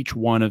to each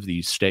one of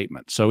these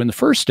statements. So in the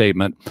first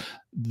statement,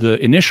 the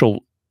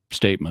initial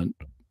statement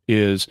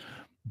is,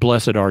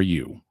 blessed are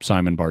you,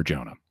 Simon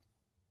Bar-Jonah.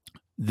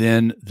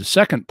 Then the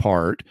second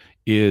part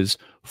is,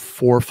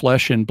 for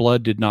flesh and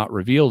blood did not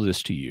reveal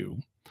this to you.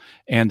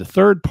 And the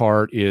third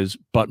part is,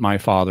 but my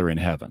Father in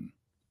heaven.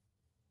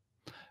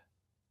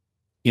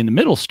 In the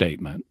middle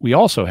statement, we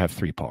also have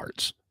three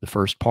parts. The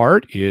first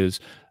part is,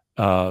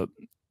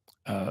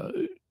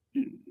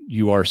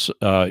 you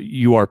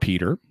are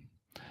Peter.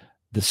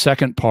 The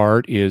second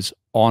part is,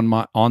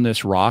 on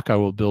this rock I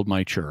will build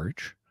my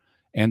church.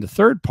 And the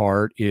third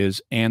part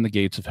is, and the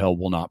gates of hell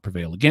will not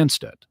prevail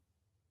against it.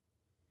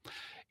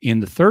 In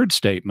the third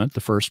statement,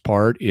 the first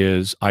part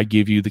is, I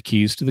give you the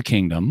keys to the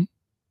kingdom.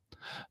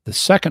 The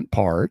second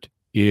part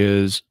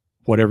is,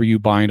 whatever you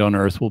bind on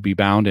earth will be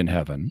bound in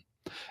heaven.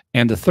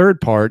 And the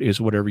third part is,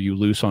 whatever you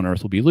loose on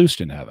earth will be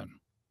loosed in heaven.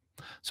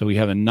 So we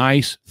have a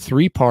nice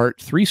three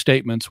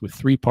statements with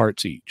three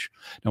parts each.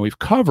 Now we've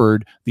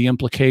covered the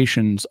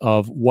implications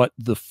of what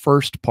the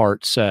first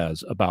part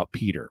says about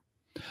Peter.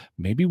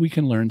 Maybe we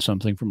can learn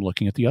something from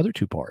looking at the other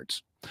two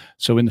parts.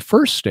 So in the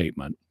first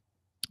statement,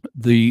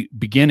 the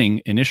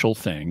initial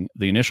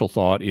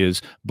thought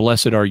is,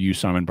 blessed are you,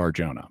 Simon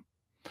Bar-Jonah.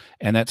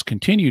 And that's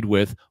continued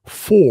with,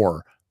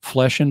 for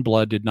flesh and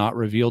blood did not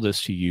reveal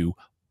this to you,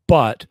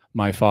 but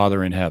my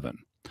Father in heaven.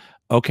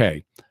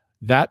 Okay,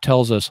 that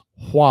tells us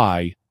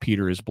why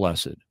Peter is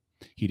blessed.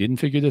 He didn't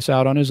figure this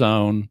out on his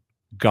own.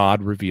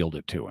 God revealed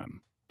it to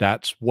him.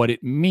 That's what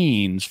it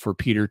means for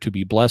Peter to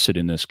be blessed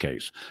in this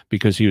case,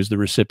 because he was the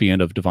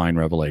recipient of divine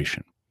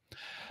revelation.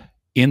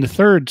 In the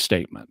third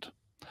statement,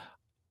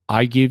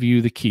 I give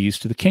you the keys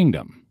to the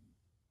kingdom.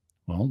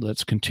 Well,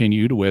 that's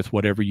continued with,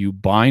 whatever you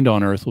bind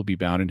on earth will be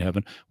bound in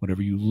heaven.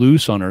 Whatever you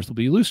loose on earth will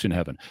be loosed in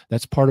heaven.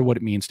 That's part of what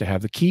it means to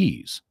have the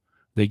keys.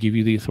 They give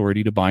you the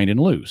authority to bind and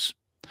loose.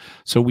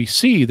 So we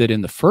see that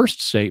in the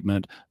first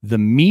statement, the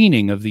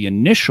meaning of the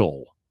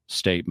initial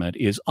statement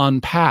is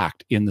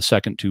unpacked in the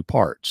second two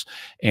parts.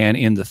 And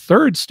in the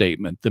third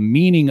statement, the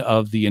meaning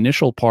of the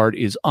initial part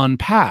is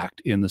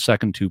unpacked in the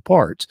second two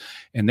parts.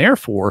 And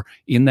therefore,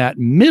 in that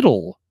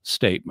middle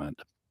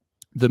statement,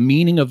 the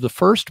meaning of the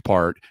first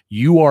part,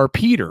 you are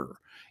Peter,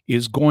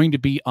 is going to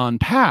be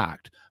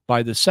unpacked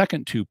by the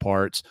second two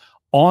parts,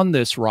 on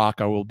this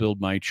rock I will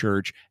build my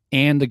church,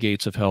 and the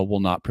gates of hell will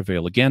not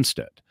prevail against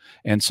it.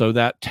 And so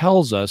that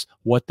tells us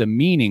what the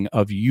meaning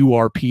of you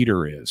are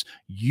Peter is.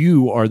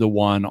 You are the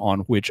one on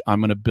which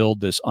I'm going to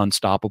build this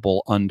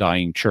unstoppable,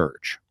 undying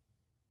church.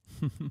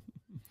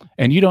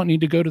 And you don't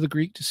need to go to the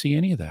Greek to see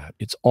any of that.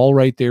 It's all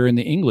right there in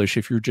the English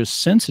if you're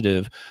just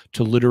sensitive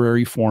to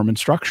literary form and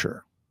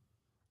structure.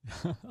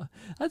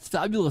 That's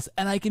fabulous.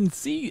 And I can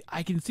see,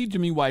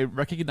 Jimmy, why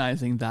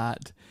recognizing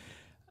that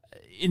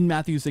in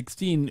Matthew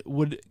 16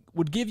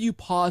 would give you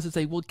pause to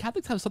say, well,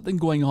 Catholics have something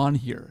going on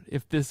here.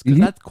 If this, because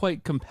that's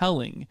quite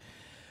compelling.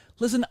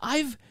 Listen,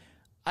 I've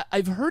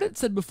heard it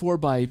said before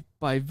by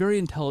very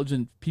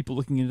intelligent people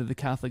looking into the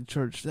Catholic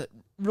Church that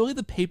really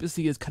the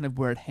papacy is kind of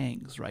where it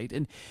hangs, right?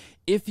 And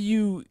if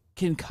you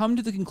can come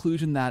to the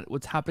conclusion that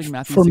what's happening in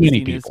Matthew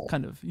 16 is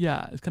kind of,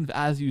 it's kind of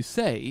as you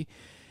say,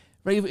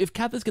 right? If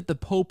Catholics get the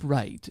Pope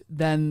right,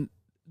 then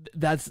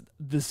that's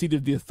the seat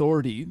of the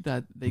authority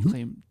that they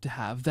claim to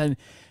have. Then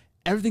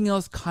everything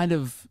else kind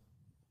of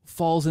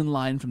falls in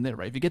line from there,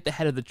 right? If you get the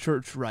head of the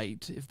church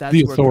right, if that's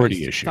the where authority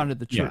Christ issue founded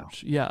the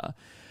church,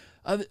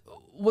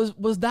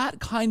 was that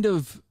kind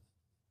of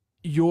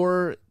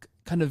your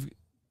kind of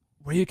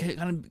where you kind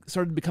of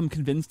started to become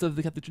convinced of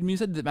the Catholic Church? I mean, you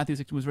said that Matthew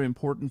 16 was very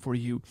important for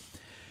you.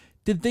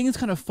 Did things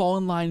kind of fall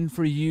in line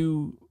for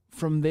you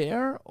from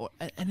there?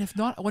 And if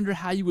not, I wonder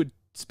how you would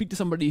speak to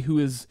somebody who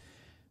is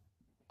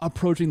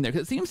approaching there.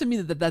 Because it seems to me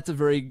that that's a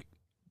very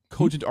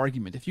cogent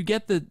argument. If you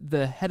get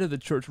the head of the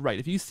church right,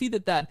 if you see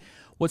that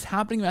what's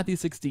happening in Matthew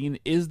 16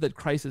 is that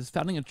Christ is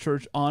founding a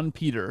church on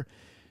Peter,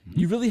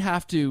 you really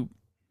have to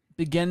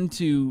begin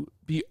to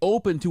be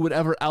open to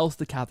whatever else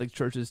the Catholic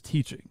Church is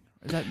teaching,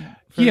 Is that fair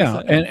to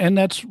Yeah, say? and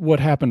that's what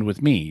happened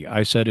with me.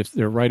 I said if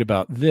they're right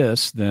about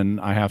this, then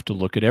I have to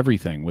look at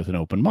everything with an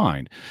open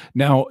mind.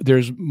 Now,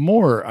 there's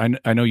more.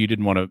 I know you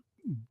didn't want to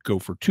go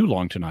for too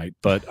long tonight,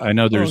 but I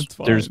know Oh, there's it's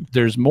there's fine.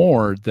 there's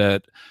more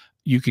that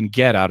you can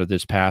get out of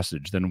this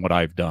passage than what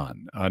I've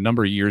done. A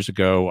number of years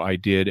ago, I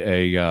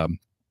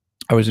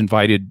was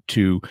invited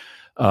to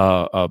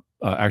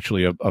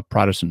actually a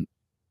Protestant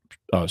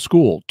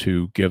school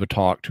to give a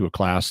talk to a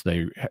class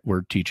they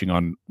were teaching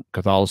on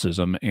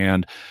Catholicism,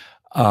 and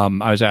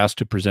I was asked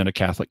to present a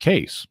Catholic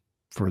case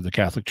for the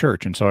Catholic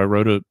Church. And so I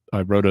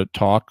wrote a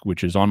talk,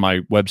 which is on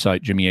my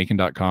website,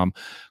 jimmyakin.com,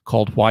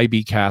 called Why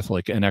Be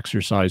Catholic? An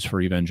Exercise for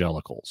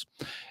Evangelicals.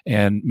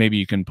 And maybe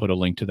you can put a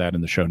link to that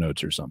in the show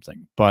notes or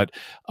something. But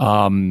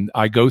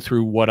I go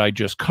through what I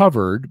just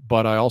covered,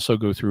 but I also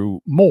go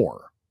through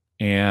more.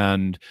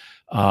 And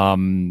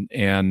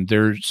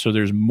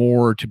there's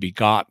more to be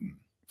gotten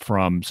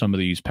from some of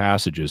these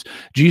passages.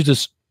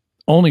 Jesus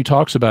only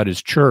talks about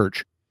his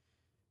church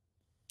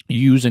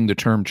using the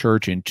term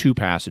church in two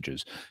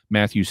passages,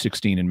 Matthew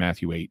 16 and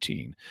Matthew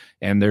 18.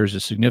 And there's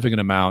a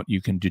significant amount you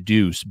can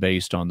deduce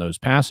based on those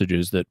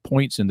passages that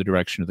points in the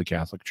direction of the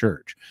Catholic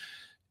Church.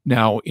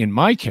 Now, in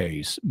my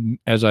case,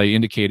 as I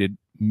indicated,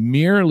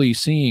 merely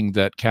seeing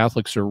that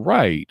Catholics are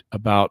right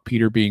about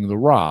Peter being the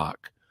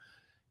rock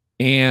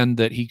and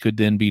that he could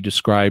then be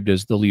described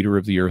as the leader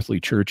of the earthly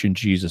church in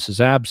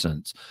Jesus'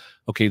 absence,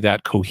 okay,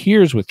 that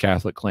coheres with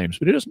Catholic claims,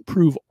 but it doesn't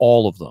prove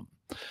all of them.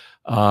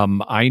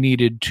 I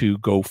needed to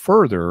go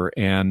further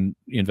and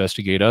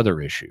investigate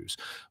other issues.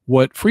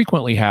 What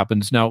frequently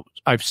happens now,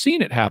 I've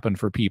seen it happen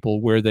for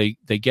people where they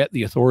get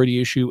the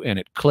authority issue and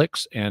it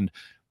clicks and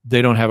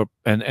they don't have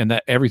and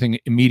that everything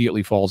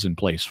immediately falls in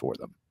place for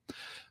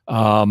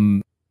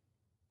them.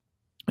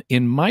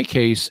 In my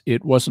case,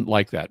 it wasn't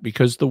like that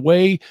because the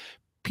way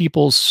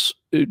people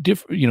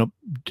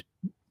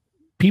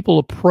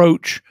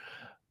approach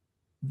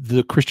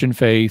the Christian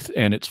faith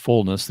and its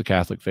fullness, the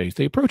Catholic faith,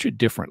 they approach it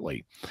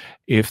differently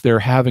if they're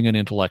having an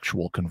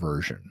intellectual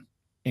conversion.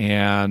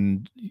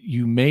 And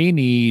you may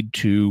need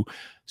to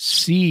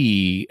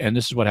see, and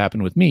this is what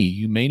happened with me,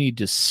 you may need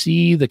to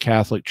see the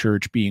Catholic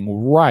Church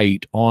being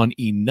right on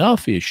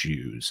enough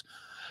issues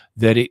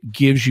that it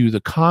gives you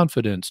the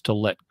confidence to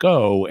let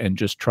go and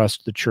just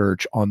trust the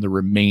church on the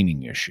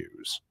remaining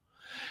issues.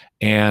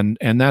 And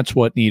that's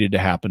what needed to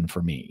happen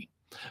for me.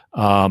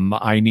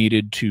 I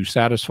needed to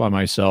satisfy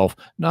myself,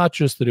 not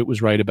just that it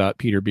was right about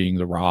Peter being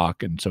the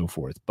rock and so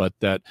forth, but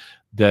that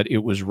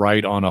it was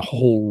right on a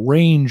whole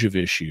range of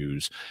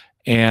issues,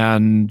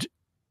 and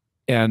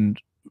in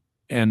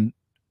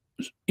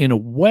a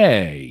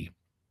way,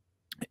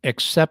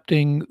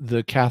 accepting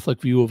the Catholic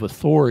view of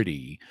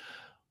authority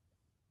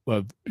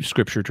of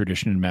Scripture,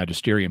 tradition, and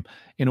magisterium.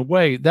 In a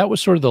way, that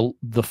was sort of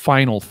the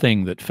final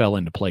thing that fell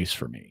into place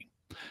for me.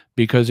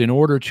 Because in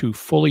order to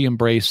fully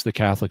embrace the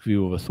Catholic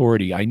view of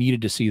authority, I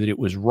needed to see that it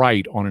was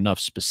right on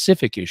enough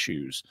specific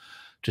issues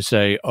to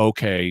say,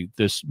 okay,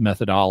 this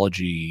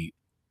methodology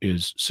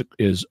is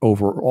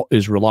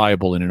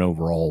reliable in an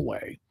overall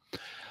way.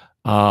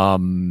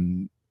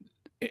 And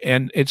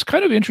it's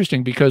kind of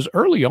interesting because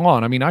early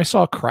on, I mean, I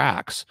saw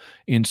cracks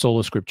in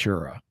sola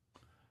scriptura.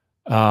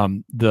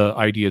 The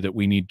idea that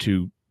we need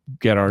to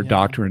get our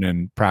doctrine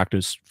and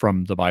practice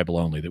from the Bible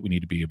only, that we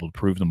need to be able to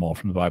prove them all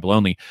from the Bible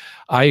only.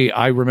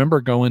 I remember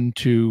going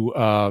to,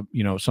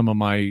 some of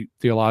my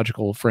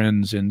theological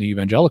friends in the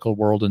evangelical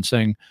world and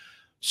saying,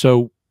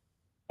 so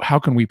how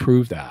can we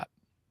prove that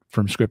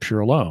from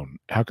Scripture alone?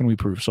 How can we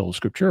prove sola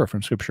scriptura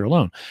from Scripture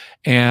alone?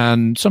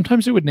 And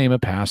sometimes they would name a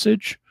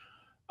passage,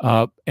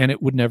 and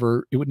it would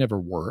never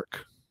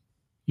work.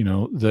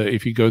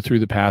 If you go through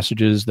the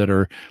passages that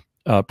are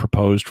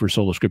proposed for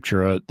sola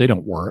scriptura, they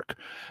don't work.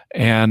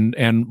 And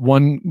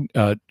one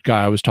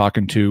guy I was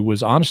talking to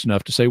was honest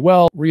enough to say,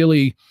 well,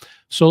 really,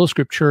 sola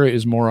scriptura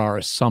is more our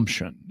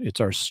assumption. It's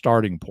our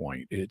starting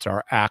point. It's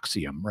our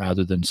axiom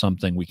rather than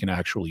something we can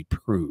actually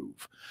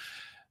prove.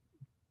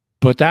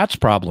 But that's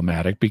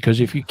problematic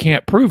because if you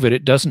can't prove it,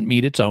 it doesn't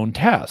meet its own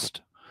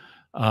test.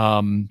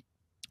 And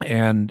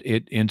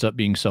it ends up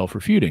being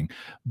self-refuting.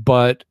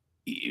 But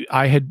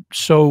I had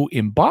so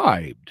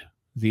imbibed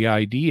the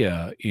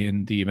idea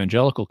in the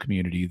evangelical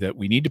community that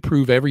we need to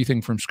prove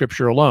everything from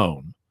Scripture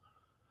alone,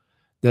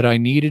 that I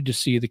needed to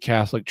see the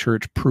Catholic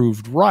Church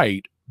proved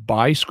right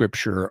by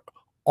Scripture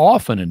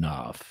often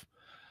enough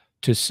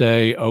to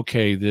say,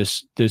 okay,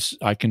 this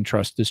I can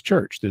trust this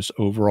church, this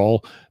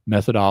overall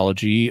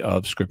methodology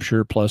of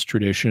Scripture plus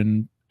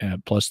tradition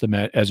plus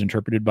as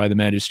interpreted by the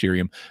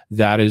magisterium,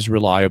 that is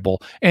reliable.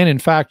 And in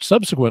fact,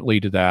 subsequently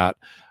to that,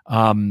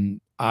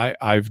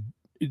 I've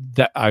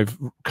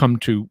come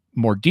to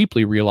more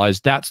deeply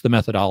realize that's the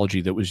methodology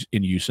that was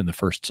in use in the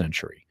first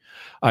century.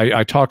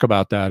 I talk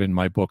about that in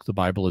my book, The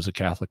Bible is a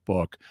Catholic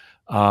Book,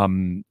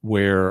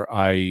 where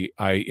I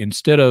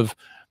instead of,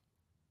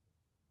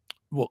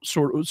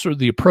 sort of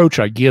the approach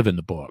I give in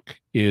the book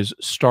is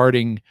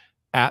starting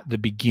at the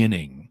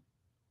beginning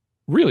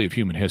really of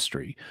human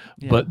history,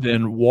 Yeah. but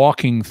then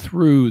walking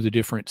through the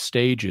different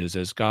stages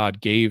as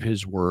God gave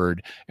his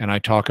word. And I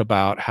talk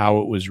about how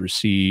it was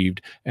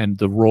received and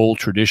the role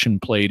tradition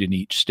played in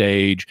each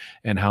stage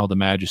and how the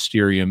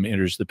magisterium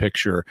enters the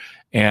picture.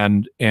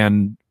 And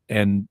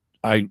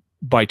I,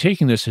 by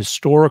taking this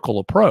historical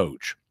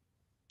approach,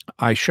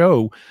 I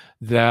show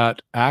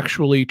that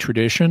actually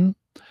tradition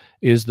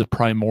is the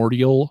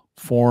primordial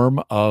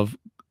form of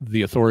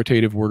the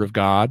authoritative word of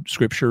God.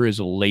 Scripture is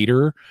a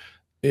later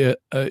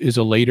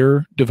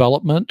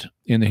development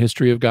in the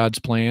history of God's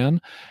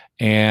plan.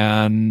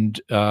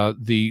 And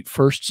the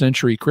first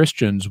century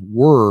Christians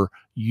were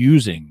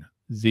using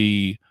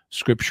the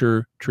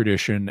scripture,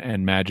 tradition,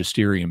 and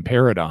magisterium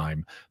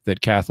paradigm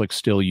that Catholics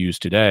still use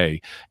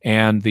today.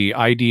 And the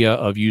idea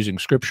of using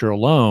scripture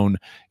alone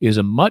is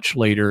a much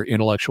later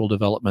intellectual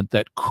development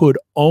that could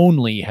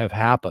only have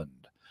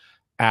happened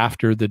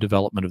after the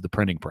development of the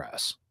printing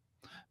press.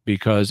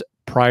 Because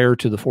prior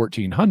to the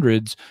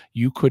 1400s,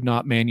 you could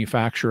not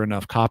manufacture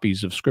enough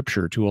copies of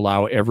Scripture to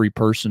allow every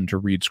person to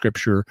read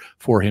Scripture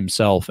for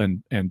himself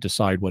and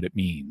decide what it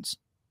means.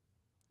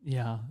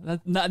 Yeah,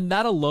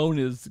 that alone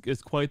is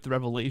quite the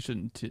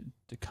revelation to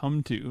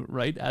come to,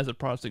 right? As a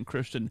Protestant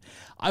Christian,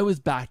 I was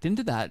backed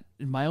into that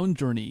in my own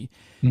journey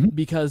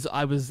because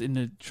I was in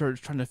a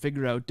church trying to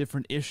figure out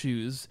different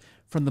issues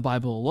from the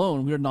Bible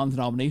alone. We were a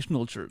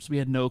non-denominational church. So we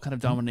had no kind of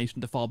denomination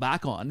to fall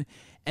back on.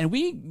 And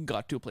we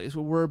got to a place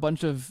where we're a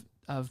bunch of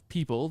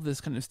people,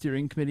 this kind of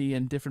steering committee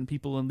and different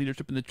people in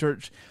leadership in the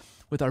church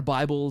with our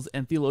Bibles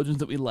and theologians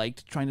that we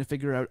liked, trying to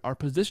figure out our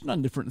position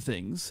on different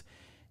things.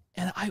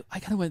 And I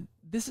kind of went,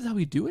 this is how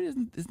we do it?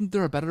 Isn't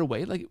there a better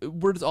way? Like,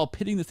 we're just all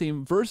pitting the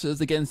same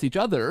verses against each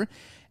other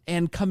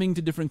and coming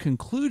to different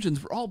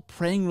conclusions. We're all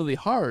praying really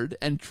hard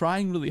and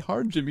trying really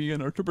hard, Jimmy,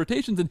 in our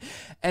interpretations,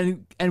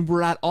 and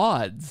we're at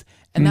odds.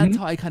 And that's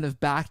how I kind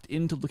of backed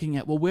into looking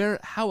at, well,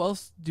 how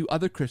else do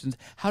other Christians,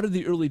 how did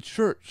the early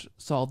church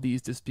solve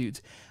these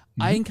disputes?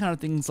 I encountered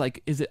things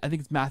like, I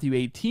think it's Matthew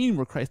 18,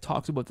 where Christ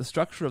talks about the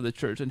structure of the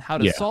church and how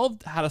to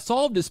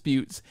solve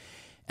disputes.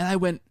 And I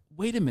went,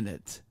 wait a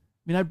minute.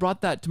 I mean, I brought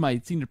that to my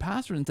senior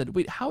pastor and said,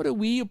 wait, how do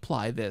we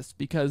apply this?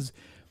 Because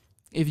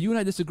if you and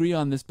I disagree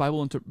on this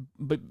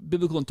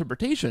biblical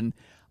interpretation,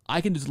 I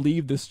can just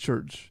leave this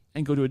church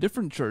and go to a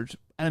different church,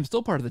 and I'm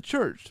still part of the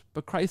church,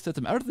 but Christ sets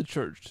them out of the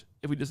church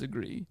if we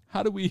disagree.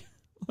 How do we,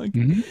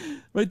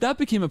 right? That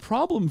became a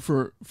problem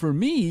for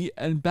me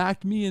and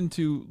backed me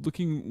into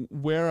looking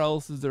where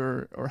else is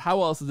there, or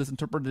how else is this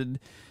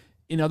interpreted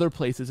in other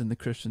places in the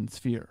Christian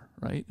sphere,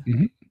 right?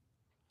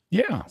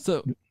 Yeah.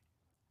 So,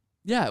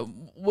 yeah,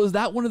 was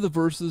that one of the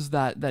verses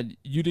that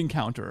you'd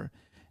encounter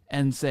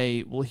and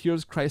say, well,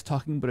 here's Christ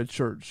talking about a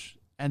church,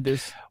 and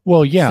this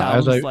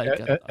as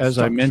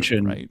I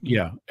mentioned, right?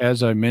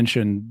 As I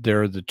mentioned,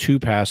 there are the two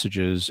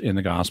passages in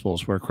the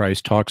Gospels where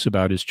Christ talks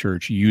about his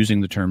church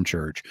using the term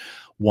church.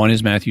 One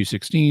is Matthew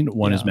 16,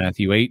 one is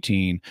Matthew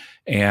 18,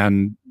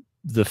 and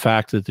the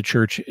fact that the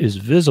church is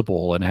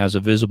visible and has a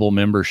visible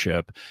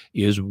membership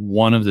is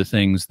one of the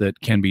things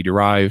that can be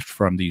derived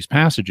from these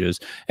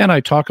passages. And I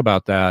talk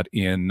about that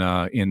in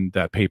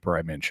that paper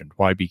I mentioned,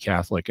 Why Be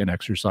Catholic? An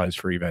Exercise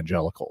for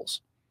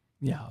Evangelicals.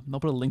 Yeah, I'll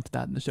put a link to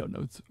that in the show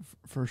notes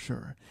for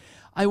sure.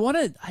 I want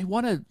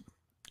to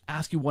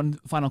ask you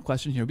one final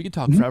question here. We could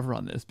talk forever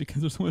on this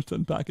because there's so much to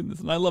unpack in this,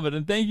 and I love it.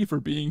 And thank you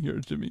for being here,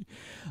 Jimmy.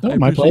 Oh, I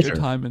my appreciate pleasure. your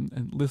time,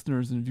 and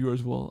listeners and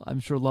viewers will,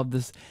 I'm sure, love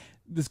this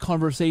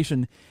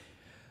conversation.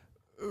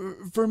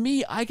 For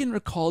me, I can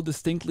recall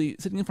distinctly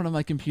sitting in front of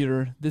my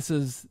computer. This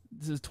is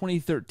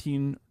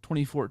 2013,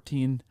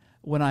 2014,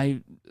 when I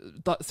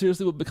thought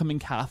seriously about becoming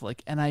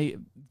Catholic.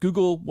 And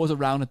Google was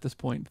around at this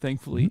point,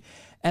 thankfully.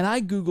 And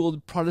I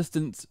Googled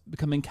Protestants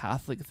becoming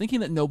Catholic, thinking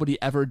that nobody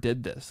ever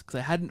did this, because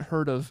I hadn't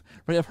heard of,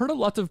 right? I've heard of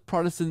lots of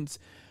Protestants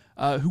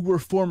who were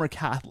former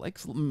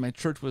Catholics. My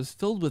church was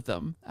filled with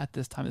them at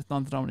this time, it's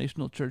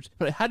non-denominational church,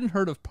 but I hadn't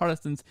heard of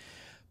Protestants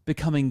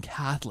becoming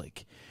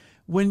Catholic.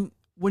 When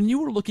you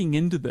were looking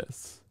into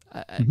this,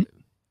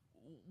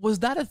 was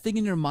that a thing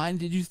in your mind?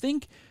 Did you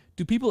think,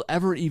 do people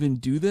ever even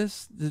do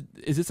this?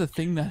 Is this a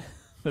thing that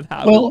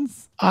happens? Well,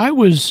 I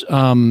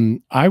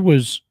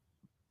was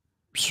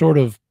sort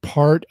of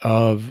part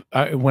of,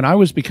 when I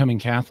was becoming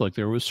Catholic,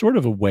 there was sort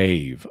of a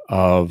wave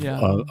of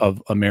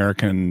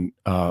American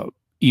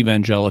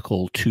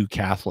evangelical to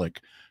Catholic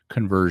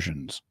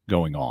conversions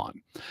going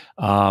on.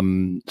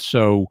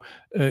 So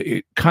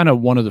it kind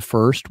of, one of the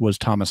first was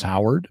Thomas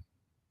Howard.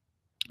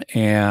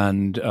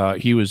 And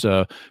he was,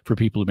 for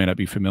people who may not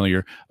be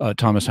familiar,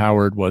 Thomas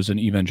Howard was an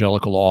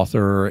evangelical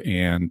author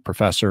and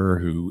professor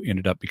who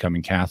ended up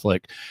becoming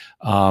Catholic.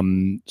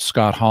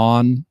 Scott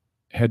Hahn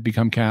had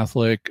become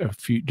Catholic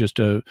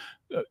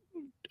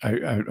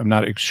I'm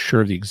not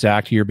sure of the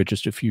exact year, but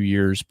just a few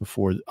years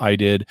before I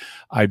did.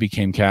 I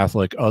became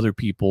Catholic. Other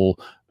people,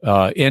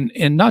 and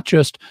not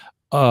just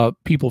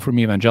people from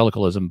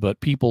evangelicalism,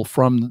 but people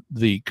from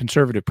the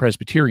conservative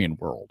Presbyterian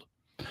world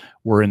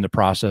were in the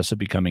process of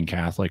becoming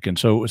Catholic. And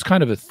so it was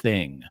kind of a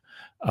thing.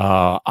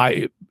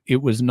 I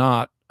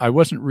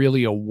wasn't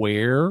really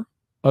aware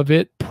of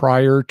it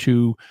prior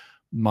to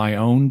my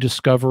own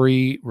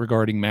discovery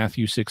regarding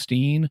Matthew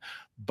 16.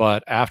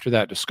 But after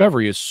that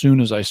discovery, as soon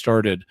as I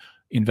started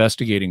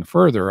investigating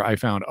further, I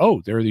found,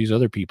 oh, there are these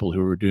other people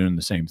who are doing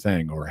the same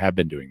thing or have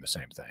been doing the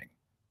same thing.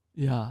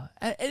 Yeah.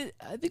 And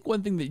I think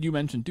one thing that you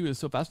mentioned too is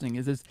so fascinating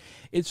is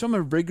it's from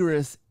a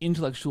rigorous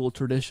intellectual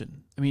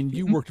tradition. I mean,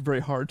 you worked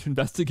very hard to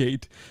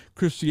investigate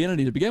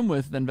Christianity to begin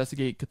with, then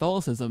investigate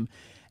Catholicism.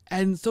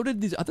 And so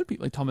did these other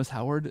people like Thomas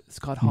Howard,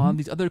 Scott Hahn,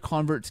 these other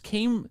converts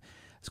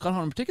Scott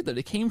Hahn in particular,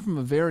 they came from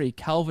a very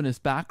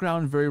Calvinist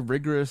background, very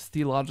rigorous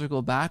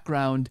theological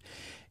background.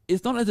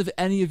 It's not as if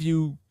any of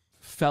you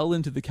fell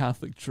into the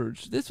Catholic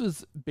Church. This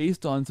was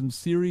based on some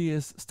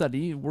serious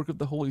study, work of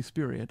the Holy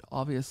Spirit,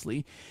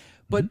 obviously,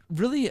 but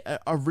really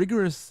a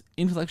rigorous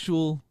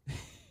intellectual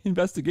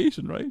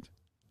investigation, right?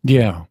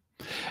 Yeah.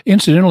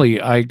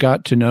 Incidentally, I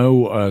got to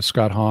know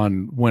Scott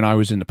Hahn when I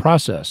was in the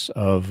process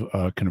of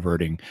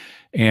converting,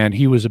 and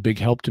he was a big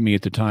help to me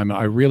at the time.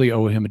 I really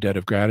owe him a debt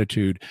of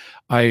gratitude.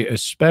 I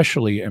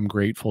especially am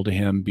grateful to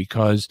him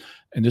because,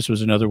 and this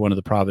was another one of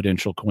the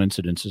providential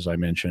coincidences I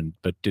mentioned,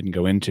 but didn't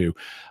go into,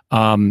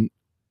 on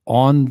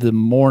the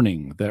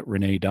morning that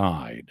Renee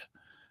died,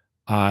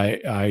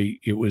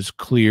 it was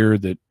clear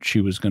that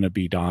she was going to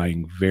be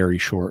dying very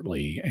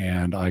shortly,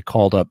 and I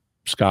called up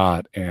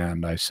Scott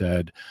and I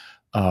said,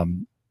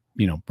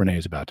 Renee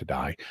is about to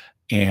die.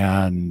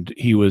 And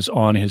he was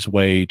on his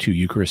way to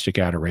Eucharistic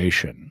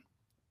adoration.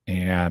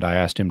 And I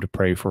asked him to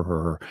pray for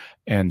her.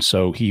 And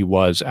so he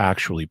was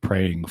actually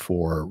praying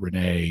for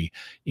Renee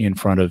in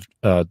front of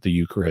the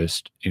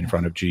Eucharist, in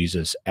front of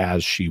Jesus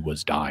as she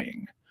was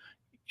dying.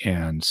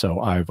 And so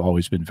I've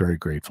always been very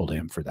grateful to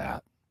him for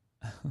that.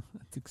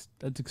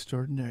 That's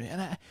extraordinary.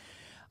 And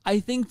I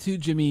think too,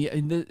 Jimmy,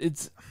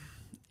 that's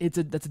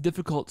a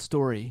difficult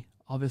story,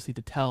 obviously,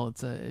 to tell.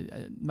 It's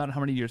no matter how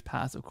many years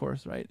pass, of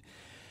course, right?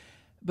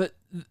 But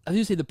as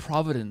you say, the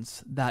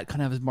providence that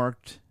kind of has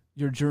marked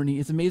your journey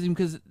is amazing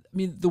because, I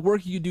mean, the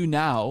work you do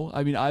now,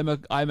 I mean, I'm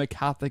a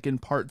Catholic in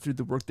part through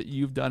the work that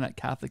you've done at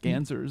Catholic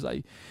Answers.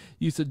 I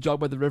used to jog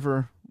by the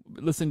river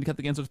listening to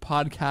Catholic Answers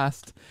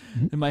podcast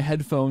in my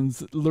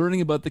headphones,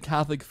 learning about the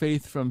Catholic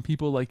faith from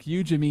people like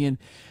you, Jimmy, and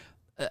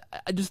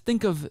I just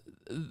think of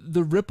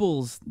the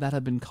ripples that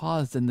have been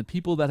caused and the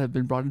people that have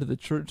been brought into the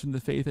church and the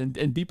faith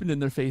and deepened in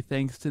their faith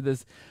thanks to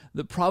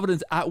the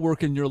providence at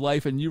work in your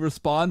life and you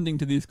responding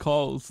to these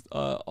calls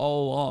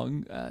all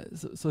along.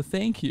 So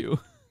thank you.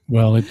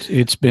 Well,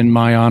 it's been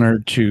my honor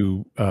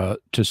to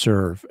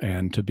serve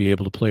and to be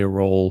able to play a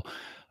role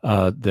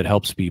that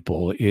helps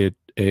people.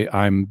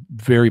 I'm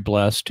very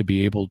blessed to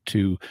be able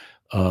to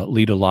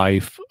lead a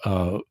life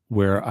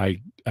where I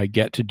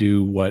get to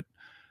do what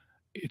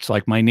it's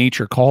like my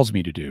nature calls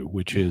me to do,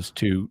 which is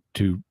to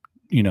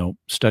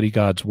study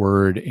God's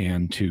word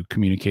and to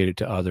communicate it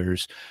to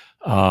others.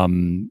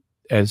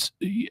 As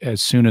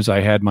soon as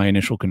I had my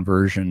initial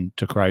conversion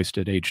to Christ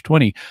at age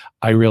 20,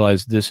 I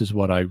realized this is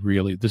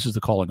the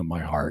calling of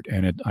my heart.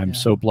 And I'm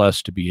so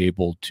blessed to be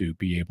able to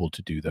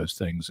do those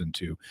things and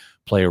to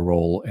play a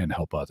role and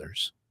help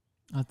others.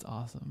 That's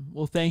awesome.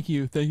 Well, thank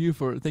you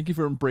for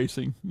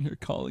embracing your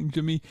calling,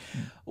 Jimmy.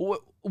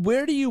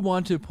 Where do you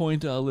want to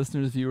point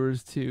listeners,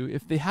 viewers to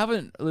if they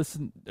don't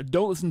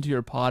listen to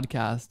your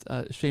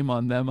podcast? Shame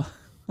on them,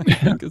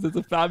 because it's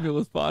a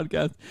fabulous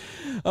podcast.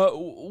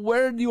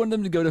 Where do you want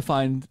them to go to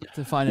find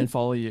and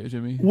follow you,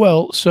 Jimmy?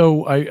 Well,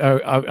 so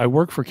I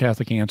work for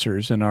Catholic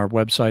Answers, and our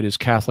website is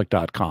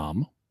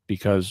Catholic.com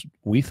because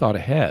we thought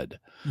ahead.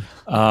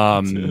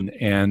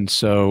 And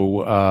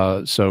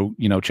so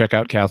check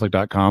out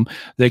Catholic.com.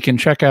 They can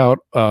check out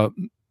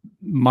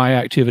my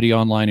activity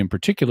online in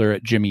particular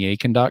at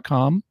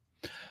jimmyakin.com.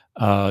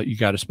 You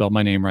got to spell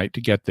my name right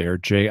to get there.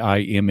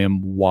 JIMMYAKIN,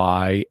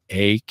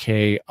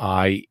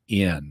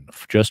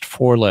 just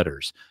 4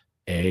 letters.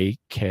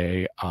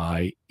 AKIN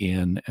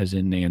as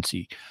in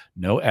Nancy.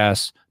 No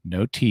S,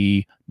 no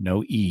T,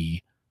 no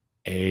E.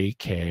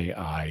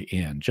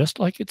 AKIN, just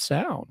like it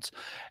sounds.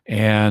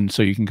 And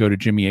so you can go to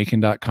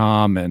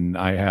jimmyakin.com, and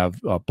I have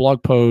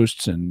blog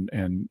posts and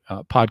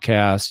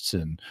podcasts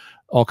and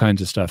all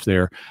kinds of stuff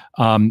there.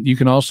 You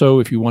can also,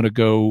 if you want to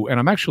go, and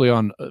I'm actually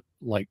on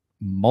like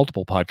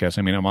multiple podcasts.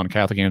 I mean, I'm on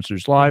Catholic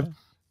Answers Live.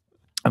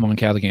 I'm on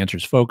Catholic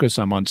Answers Focus.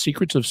 I'm on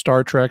Secrets of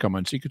Star Trek. I'm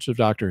on Secrets of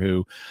Doctor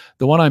Who.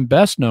 The one I'm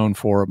best known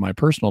for, my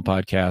personal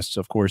podcasts,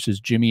 of course,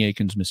 is Jimmy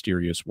Akin's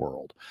Mysterious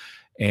World.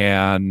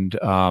 And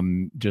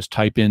just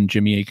type in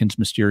Jimmy Akin's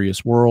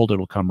Mysterious World.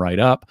 It'll come right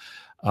up.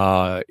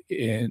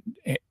 And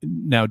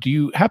now, do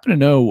you happen to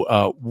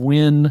know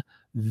when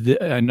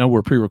I know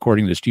we're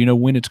pre-recording this. Do you know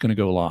when it's going to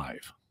go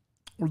live?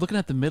 We're looking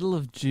at the middle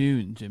of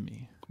June,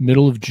 Jimmy.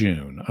 Middle of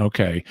June.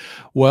 Okay.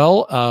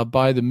 Well,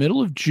 by the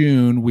middle of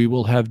June, we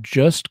will have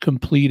just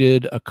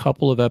completed a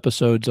couple of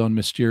episodes on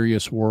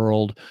Mysterious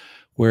World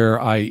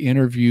where I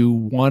interview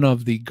one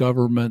of the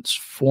government's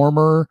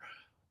former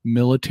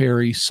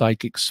military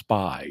psychic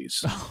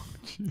spies. Oh,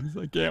 geez,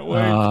 I can't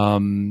wait.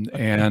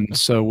 And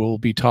so we'll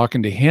be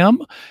talking to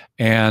him,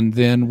 and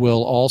then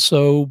we'll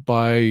also,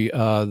 by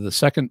the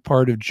second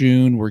part of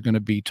June, we're going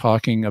to be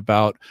talking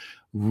about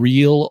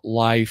Real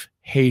Life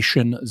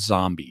Haitian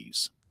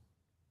Zombies.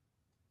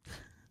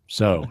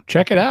 So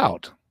check it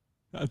out.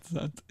 That's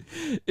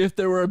if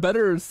there were a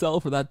better sell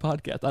for that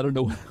podcast, I don't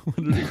know what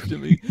it is,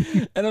 Jimmy.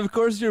 And of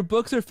course, your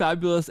books are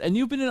fabulous, and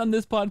you've been on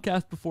this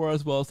podcast before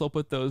as well. So I'll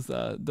put those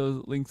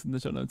links in the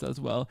show notes as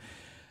well.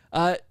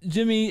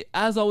 Jimmy,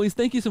 as always,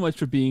 thank you so much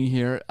for being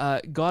here.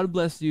 God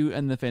bless you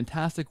and the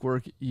fantastic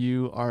work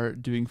you are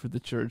doing for the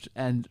church.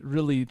 And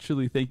really,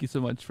 truly, thank you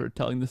so much for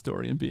telling the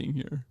story and being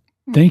here.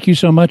 Thank you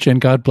so much, and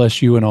God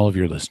bless you and all of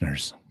your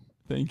listeners.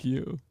 Thank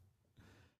you.